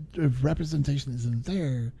if representation isn't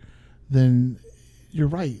there, then you're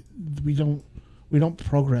right. We don't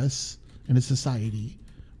progress in a society.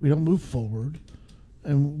 We don't move forward,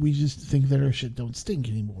 and we just think that our shit don't stink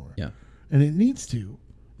anymore. Yeah, and it needs to.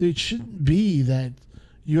 It shouldn't be that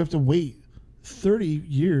you have to wait 30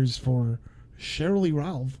 years for Sheryl Lee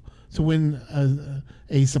Ralph to win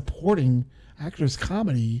a supporting actress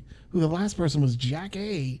comedy, who the last person was Jack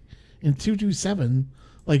A. in 227,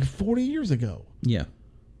 like 40 years ago. Yeah.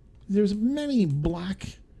 There's many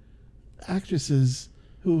black actresses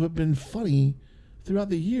who have been funny throughout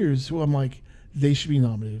the years who I'm like, they should be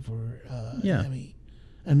nominated for an Emmy.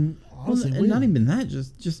 And honestly, and not even that,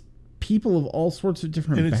 just people of all sorts of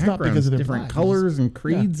different backgrounds, not because of different colors and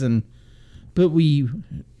creeds, but a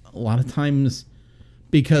lot of times,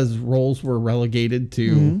 because roles were relegated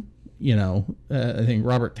to, I think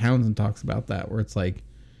Robert Townsend talks about that, where it's like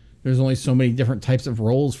there's only so many different types of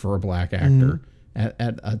roles for a black actor at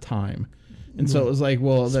a time, and so it was like,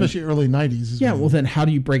 well, especially early 90s. Well, then how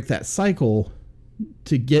do you break that cycle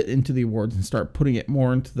to get into the awards and start putting it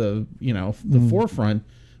more into the the forefront?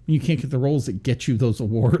 You can't get the roles that get you those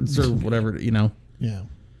awards or whatever, Yeah.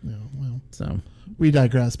 Well, so we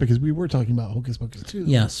digress because we were talking about Hocus Pocus 2.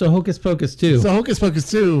 Yeah. So Hocus Pocus 2. So Hocus Pocus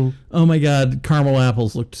 2. Oh my God. Caramel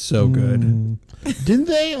apples looked so good. Didn't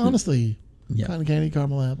they? Honestly. Yeah. Cotton candy,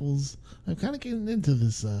 caramel apples. I'm kind of getting into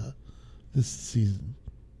this, this season.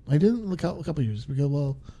 I didn't look out a couple of years because,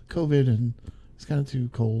 COVID and it's kind of too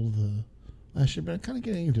cold last year, but I'm kind of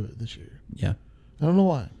getting into it this year. Yeah. I don't know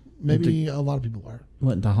why. Maybe a lot of people are.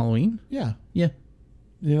 What, into Halloween? Yeah. Yeah.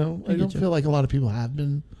 I don't feel like a lot of people have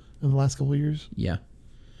been in the last couple of years. Yeah.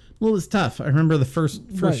 Well, it's tough. I remember the first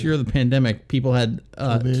year of the pandemic, people had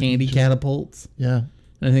candy catapults. Yeah.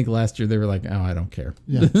 And I think last year they were like, oh, I don't care.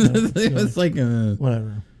 Yeah. It was like,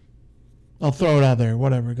 whatever. I'll throw it out there.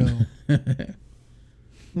 Whatever. Go.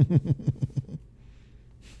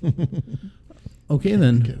 Okay,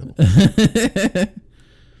 then.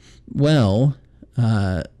 Well,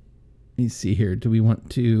 let me see here. Do we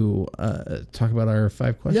want to talk about our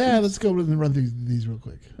 5 questions? Yeah, let's go and run through these real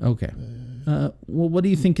quick. Okay. Well, what do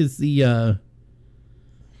you think is the? I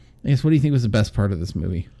guess what do you think was the best part of this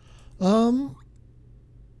movie? I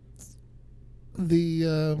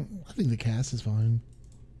think the cast is fine.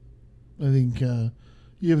 I think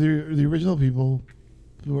you have the original people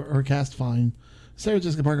who are cast fine. Sarah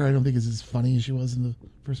Jessica Parker, I don't think is as funny as she was in the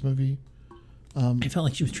first movie. I felt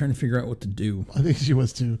like she was trying to figure out what to do. I think she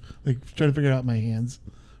was too. Like trying to figure out my hands,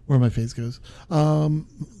 where my face goes.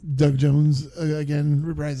 Doug Jones again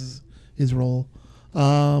reprises his role.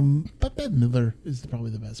 But Bette Midler is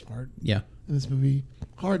probably the best part. Yeah. In this movie,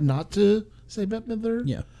 hard not to say Bette Midler.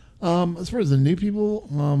 Yeah. As far as the new people,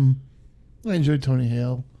 I enjoyed Tony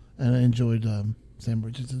Hale and I enjoyed Sam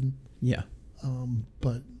Richardson. Yeah.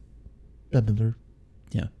 But Bette Midler.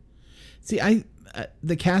 Yeah. See,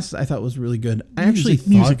 the cast I thought was really good. I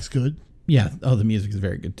music's good. Yeah. Oh, the music is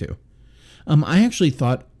very good too. I actually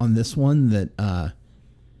thought on this one that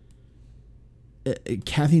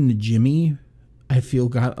Kathy Najimy, I feel,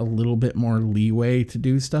 got a little bit more leeway to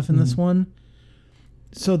do stuff in this one.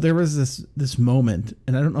 So there was this moment,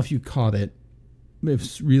 and I don't know if you caught it.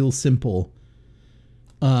 It's real simple.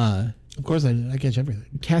 Of course I did. I catch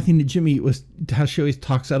everything. Kathy Najimy, was how she always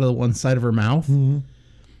talks out of the one side of her mouth. Mm-hmm.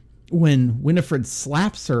 When Winifred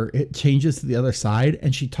slaps her, it changes to the other side,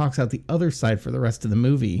 and she talks out the other side for the rest of the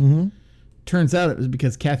movie. Mm-hmm. Turns out it was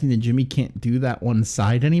because Kathy Najimy can't do that one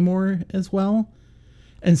side anymore as well.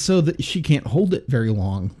 And so that she can't hold it very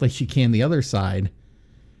long like she can the other side.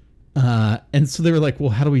 And so they were like, well,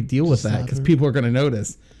 how do we deal with that? Because people are going to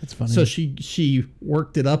notice. That's funny. So she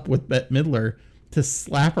worked it up with Bette Midler to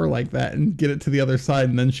slap her like that and get it to the other side,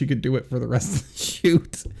 and then she could do it for the rest of the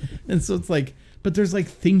shoot. And so it's like, but there's like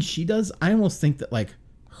things she does. I almost think that like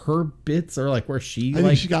her bits are like where I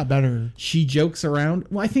think she got better. She jokes around.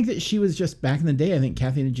 Well, I think that she was just back in the day. I think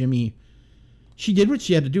Kathy Najimy, she did what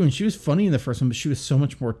she had to do, and she was funny in the first one, but she was so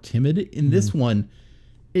much more timid in this one.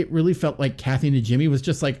 It really felt like Kathy Najimy was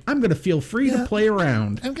just like, I'm going to feel free to play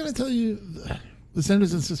around. I'm going to tell you, the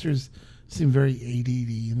Sanderson Sisters seem very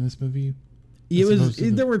ADD in this movie.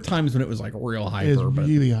 There were times when it was like real hyper. It was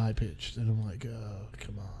really high pitched, and I'm like, oh,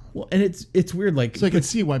 come on. Well, and it's weird, like, so I could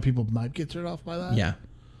see why people might get turned off by that. Yeah,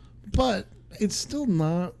 but it's still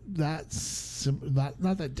not that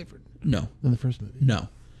not that different. No, than the first movie. No,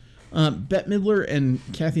 Bette Midler and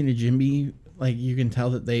Kathy Najimy, like, you can tell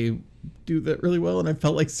that they do that really well, and I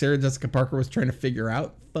felt like Sarah Jessica Parker was trying to figure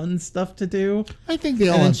out fun stuff to do. I think they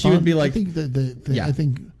all have she fun. Would be like, I think I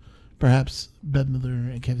think perhaps Bette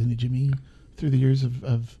Midler and Kathy Najimy through the years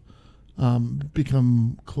have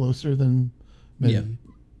become closer than maybe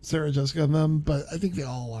Sarah Jessica and them, but I think they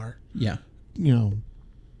all are. Yeah,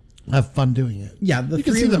 have fun doing it. Yeah, you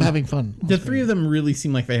can see them having fun. The three of them really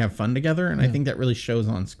seem like they have fun together, and I think that really shows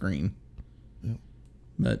on screen. Yeah.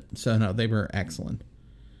 But so no, they were excellent.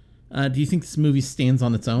 Do you think this movie stands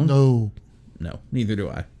on its own? No, neither do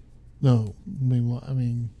I. No, I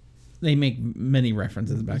mean, they make many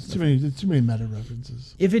references back. Too many meta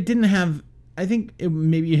references. If it didn't have, I think it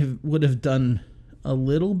maybe would have done a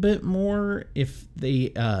little bit more if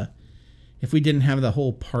they, if we didn't have the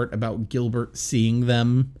whole part about Gilbert seeing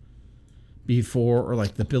them before, or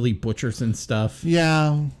like the Billy Butcherson stuff.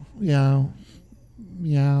 Yeah. I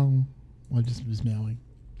just was meowing.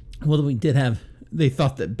 Well, we did have. They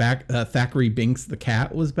thought that Thackeray Binks the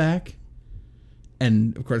cat was back,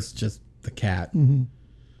 and of course, just the cat. Mm-hmm.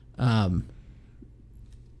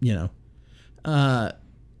 Yeah.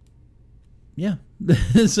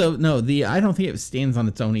 So no, I don't think it stands on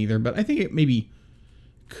its own either, but I think it maybe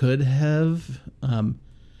could have.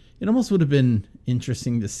 It almost would have been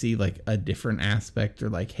interesting to see like a different aspect, or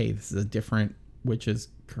like, hey, this is a different witch's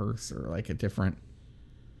curse, or like a different,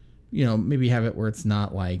 maybe have it where it's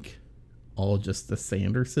not like all just the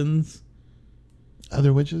Sandersons.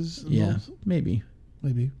 Other witches involved? Yeah, maybe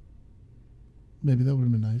that would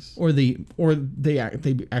have been nice. Or they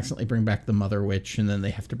accidentally bring back the Mother Witch, and then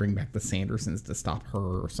they have to bring back the Sandersons to stop her,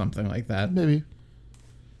 or something like that. Maybe.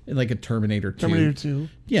 Like a Terminator 2. Terminator 2.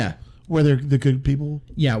 Yeah. Where they're the good people.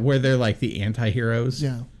 Yeah, where they're like the anti-heroes.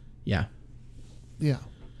 Yeah. Yeah.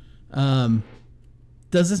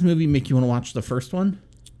 Does this movie make you want to watch the first one?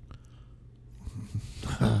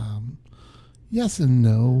 Yes and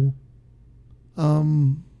no.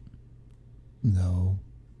 No.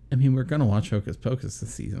 I mean, we're going to watch Hocus Pocus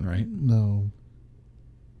this season, right? No.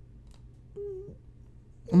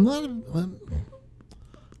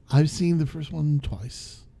 I've seen the first one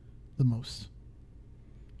twice, the most.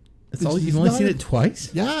 You've only seen it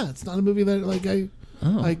twice? Yeah, it's not a movie that like I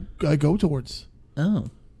go towards. Oh.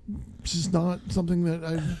 It's just not something that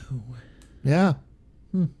I. Yeah.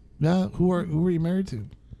 Yeah. Who are you married to?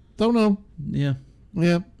 Don't know. Yeah.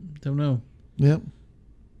 Yep. Don't know. Yep.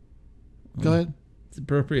 Go ahead. It's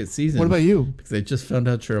appropriate season. What about you? Because I just found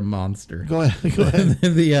out you're a monster. Go ahead.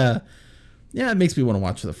 It makes me want to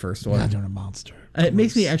watch the first one. You're a monster. It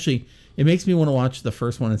makes me want to watch the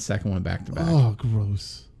first one and second one back to back. Oh,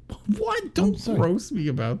 gross. What? Don't gross me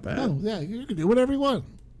about that. Oh, yeah, you can do whatever you want.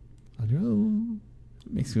 I know.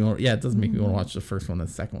 It makes me want. Yeah, it doesn't make me want to watch the first one and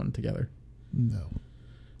the second one together. No.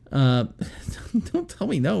 Don't tell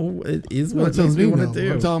me no. It is what it makes me want to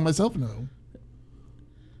do. I'm telling myself no.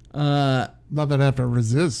 Not that I have to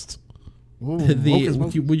resist. Ooh, would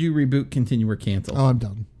you reboot, continue, or cancel? Oh, I'm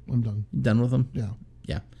done. Done with them?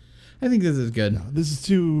 Yeah. I think this is good. No, this is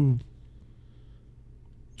too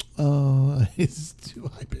It's too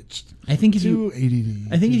high pitched. I think if too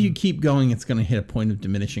ADD. I think if you keep going, it's going to hit a point of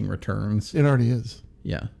diminishing returns. It already is.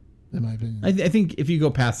 Yeah, in my opinion. I think if you go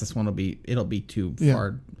past this one, it'll be too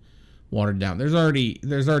far watered down. There's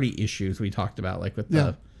already issues we talked about, like with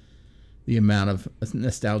the amount of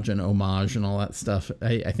nostalgia and homage and all that stuff.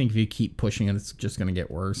 I think if you keep pushing it, it's just going to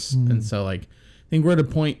get worse. And so, like, I think we're at a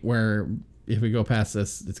point where if we go past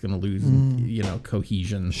this, it's going to lose,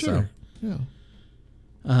 cohesion. Sure. So, yeah.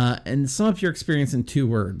 And sum up your experience in 2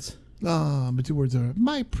 words. My 2 words are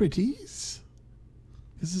my pretties.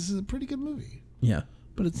 This is a pretty good movie. Yeah.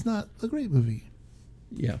 But it's not a great movie.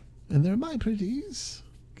 Yeah. And they're my pretties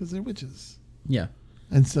because they're witches. Yeah.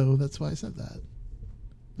 And so that's why I said that.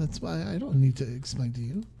 That's why I don't need to explain to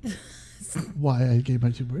you why I gave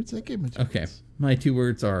my 2 words. I gave my 2 words. Okay. My 2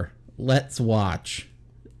 words are let's watch.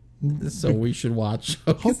 So we should watch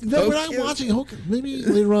Hocus Pocus. No, we're not watching Hocus. Maybe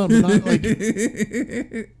later on, but not like...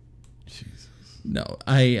 Jesus. No,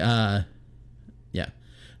 yeah.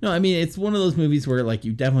 No, I mean, it's one of those movies where, like,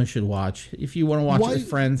 you definitely should watch. If you want to watch it with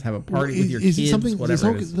friends, have a party with your kids,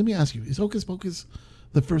 whatever it is. Let me ask you, is Hocus Pocus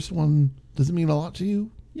the first one, does it mean a lot to you?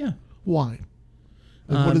 Yeah. Why?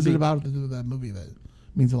 Like, what is it about that movie that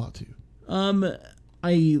means a lot to you?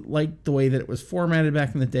 I liked the way that it was formatted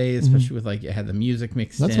back in the day, especially with, like, it had the music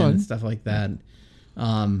mixed in and stuff like that.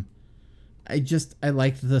 I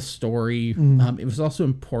liked the story. It was also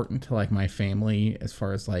important to, like, my family as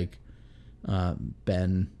far as, like,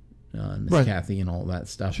 Ben, Miss Kathy and all that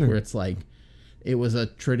stuff, where it's like, it was a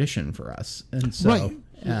tradition for us. And so,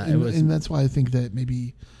 and that's why I think that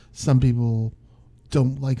maybe some people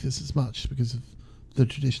don't like this as much because of the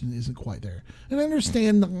tradition isn't quite there. And I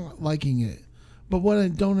understand not liking it, but what I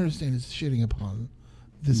don't understand is shitting upon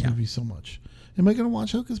this movie so much. Am I going to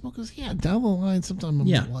watch Hocus Pocus? Yeah, down the line sometime I'm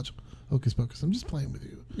going to watch Hocus Pocus. I'm just playing with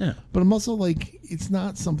you. Yeah. But I'm also like, it's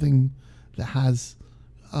not something that has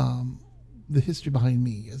the history behind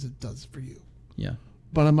me as it does for you. Yeah.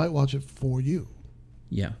 But I might watch it for you.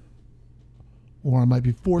 Yeah. Or I might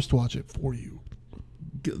be forced to watch it for you.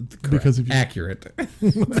 Correct. Because of you. Accurate.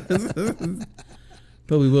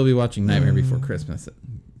 But we will be watching Nightmare Before Christmas at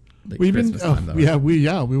Christmas time, though. Yeah, we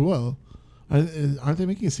will. Aren't they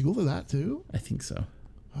making a sequel to that too? I think so.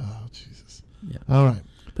 Oh, Jesus. Yeah. All right.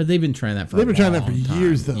 But they've been trying that for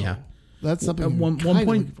years, though. Yeah. That's something. At one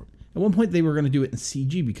point, they were going to do it in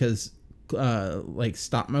CG because like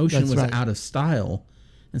stop motion was out of style,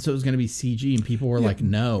 and so it was going to be CG, and people were like,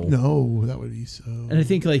 "No, that would be so." And I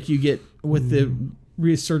think like you get with the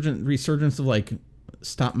resurgence of like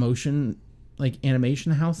stop motion, like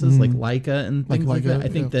animation houses, like Leica and things like that. I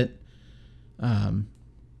think that, I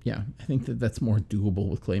think that that's more doable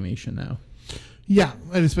with claymation now. Yeah,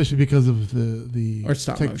 and especially because of the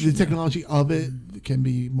technology of it can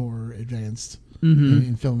be more advanced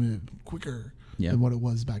in filming it quicker than what it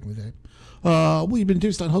was back in the day. We've been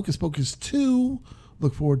introduced on Hocus Pocus 2.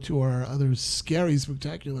 Look forward to our other scary,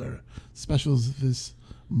 spectacular specials this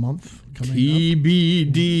month coming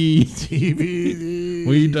TBD. up. TBD.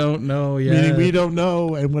 We don't know yet. Meaning we don't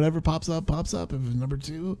know, and whatever pops up, pops up. If a number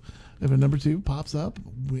two pops up,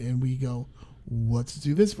 and we go, let's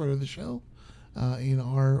do this for the show. In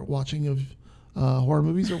our watching of horror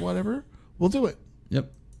movies or whatever, we'll do it.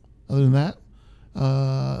 Yep. Other than that,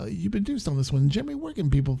 you've been deuced on this one. Jimmy, where can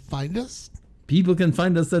people find us? People can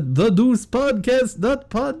find us at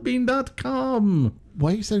thedeucepodcast.podbean.com.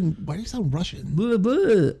 Why do you sound Russian? Blah,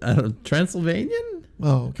 blah. Transylvanian?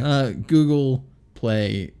 Oh, okay. Google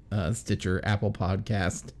Play, Stitcher, Apple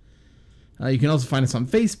Podcast. You can also find us on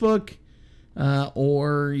Facebook.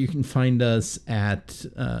 Or you can find us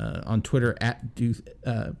on Twitter at Deuce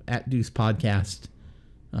Podcast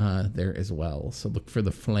there as well. So look for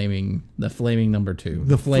the flaming number 2.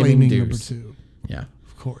 The flaming Deuce. Number 2. Yeah.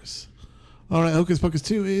 Of course. All right, Hocus Pocus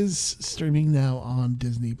 2 is streaming now on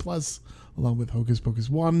Disney Plus, along with Hocus Pocus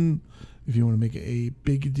 1. If you want to make a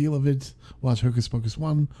big deal of it, watch Hocus Pocus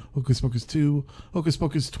 1, Hocus Pocus 2, Hocus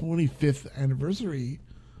Pocus 25th anniversary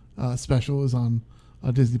special is on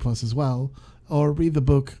Disney Plus as well, or read the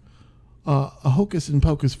book A Hocus and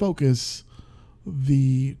Pocus Focus,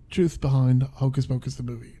 The Truth Behind Hocus Pocus the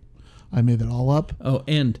Movie. I made that all up. Oh,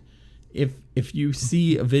 and if you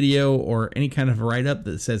see a video or any kind of write-up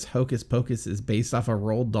that says Hocus Pocus is based off of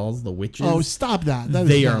Roald Dahl's The Witches... Oh, stop that.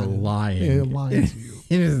 They are lying. They're lying to you.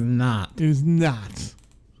 It is not. It is not.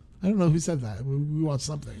 I don't know who said that. We watched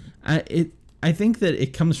something. I think that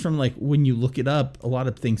it comes from, like, when you look it up, a lot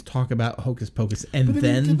of things talk about Hocus Pocus and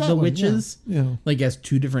then the witches, like, as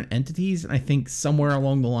 2 different entities. And I think somewhere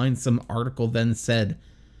along the line, some article then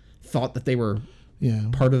thought that they were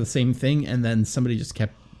part of the same thing, and then somebody just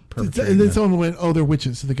kept perpetrating. And then someone went, "Oh, they're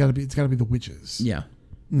witches, so it's got to be the witches." Yeah.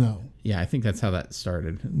 No. Yeah, I think that's how that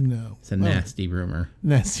started. No. It's a nasty rumor.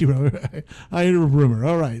 Nasty rumor. I heard a rumor.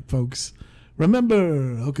 All right, folks.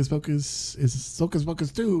 Remember, Hocus Pocus is Hocus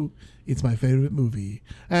Pocus 2. It's my favorite movie.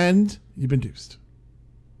 And you've been deuced.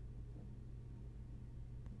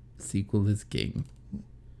 Sequel is king.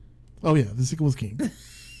 Oh, yeah. The sequel is king.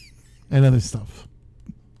 And other stuff.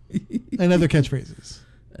 And other catchphrases.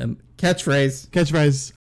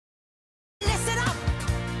 Catchphrase. Listen up!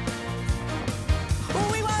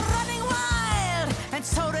 We were running wild and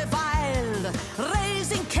so reviled,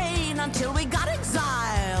 raising Cain until we got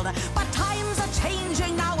exiled. But times are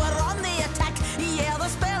changing, now we're on the attack. Yeah, the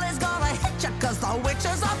spell is gonna hit ya, cause the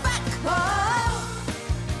witches are back. Whoa!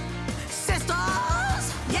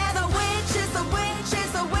 Sisters! Yeah, the witches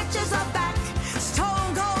are back.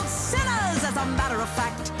 Stone cold sinners, as a matter of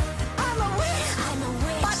fact. I'm a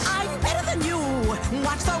witch, but I'm better than you.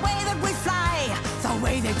 Watch the way that we fly, the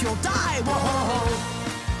way that you'll die. Whoa!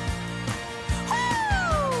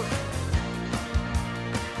 Oh!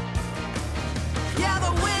 Yeah,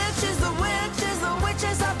 the witches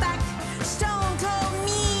are back. Stone cold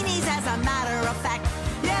meanies, as a matter of fact.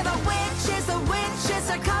 Yeah, the witches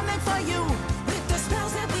are coming for you. With the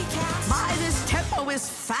spells that we cast. My, this tempo is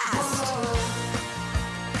fast. Whoa.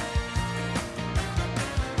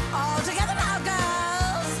 All together now,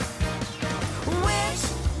 girls.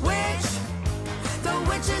 Witch, the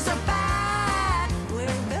witches are back. We're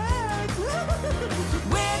back.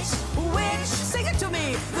 Witch, sing it to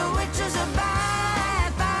me. The witches are back.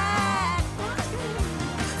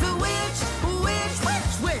 The witch.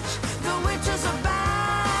 The witches are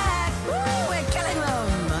back. Ooh, we're killing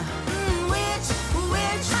them. Witch,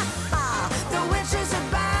 ha. The witches are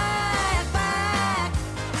back.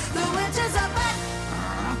 The witches are back.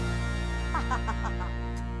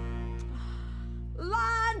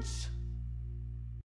 Lunch!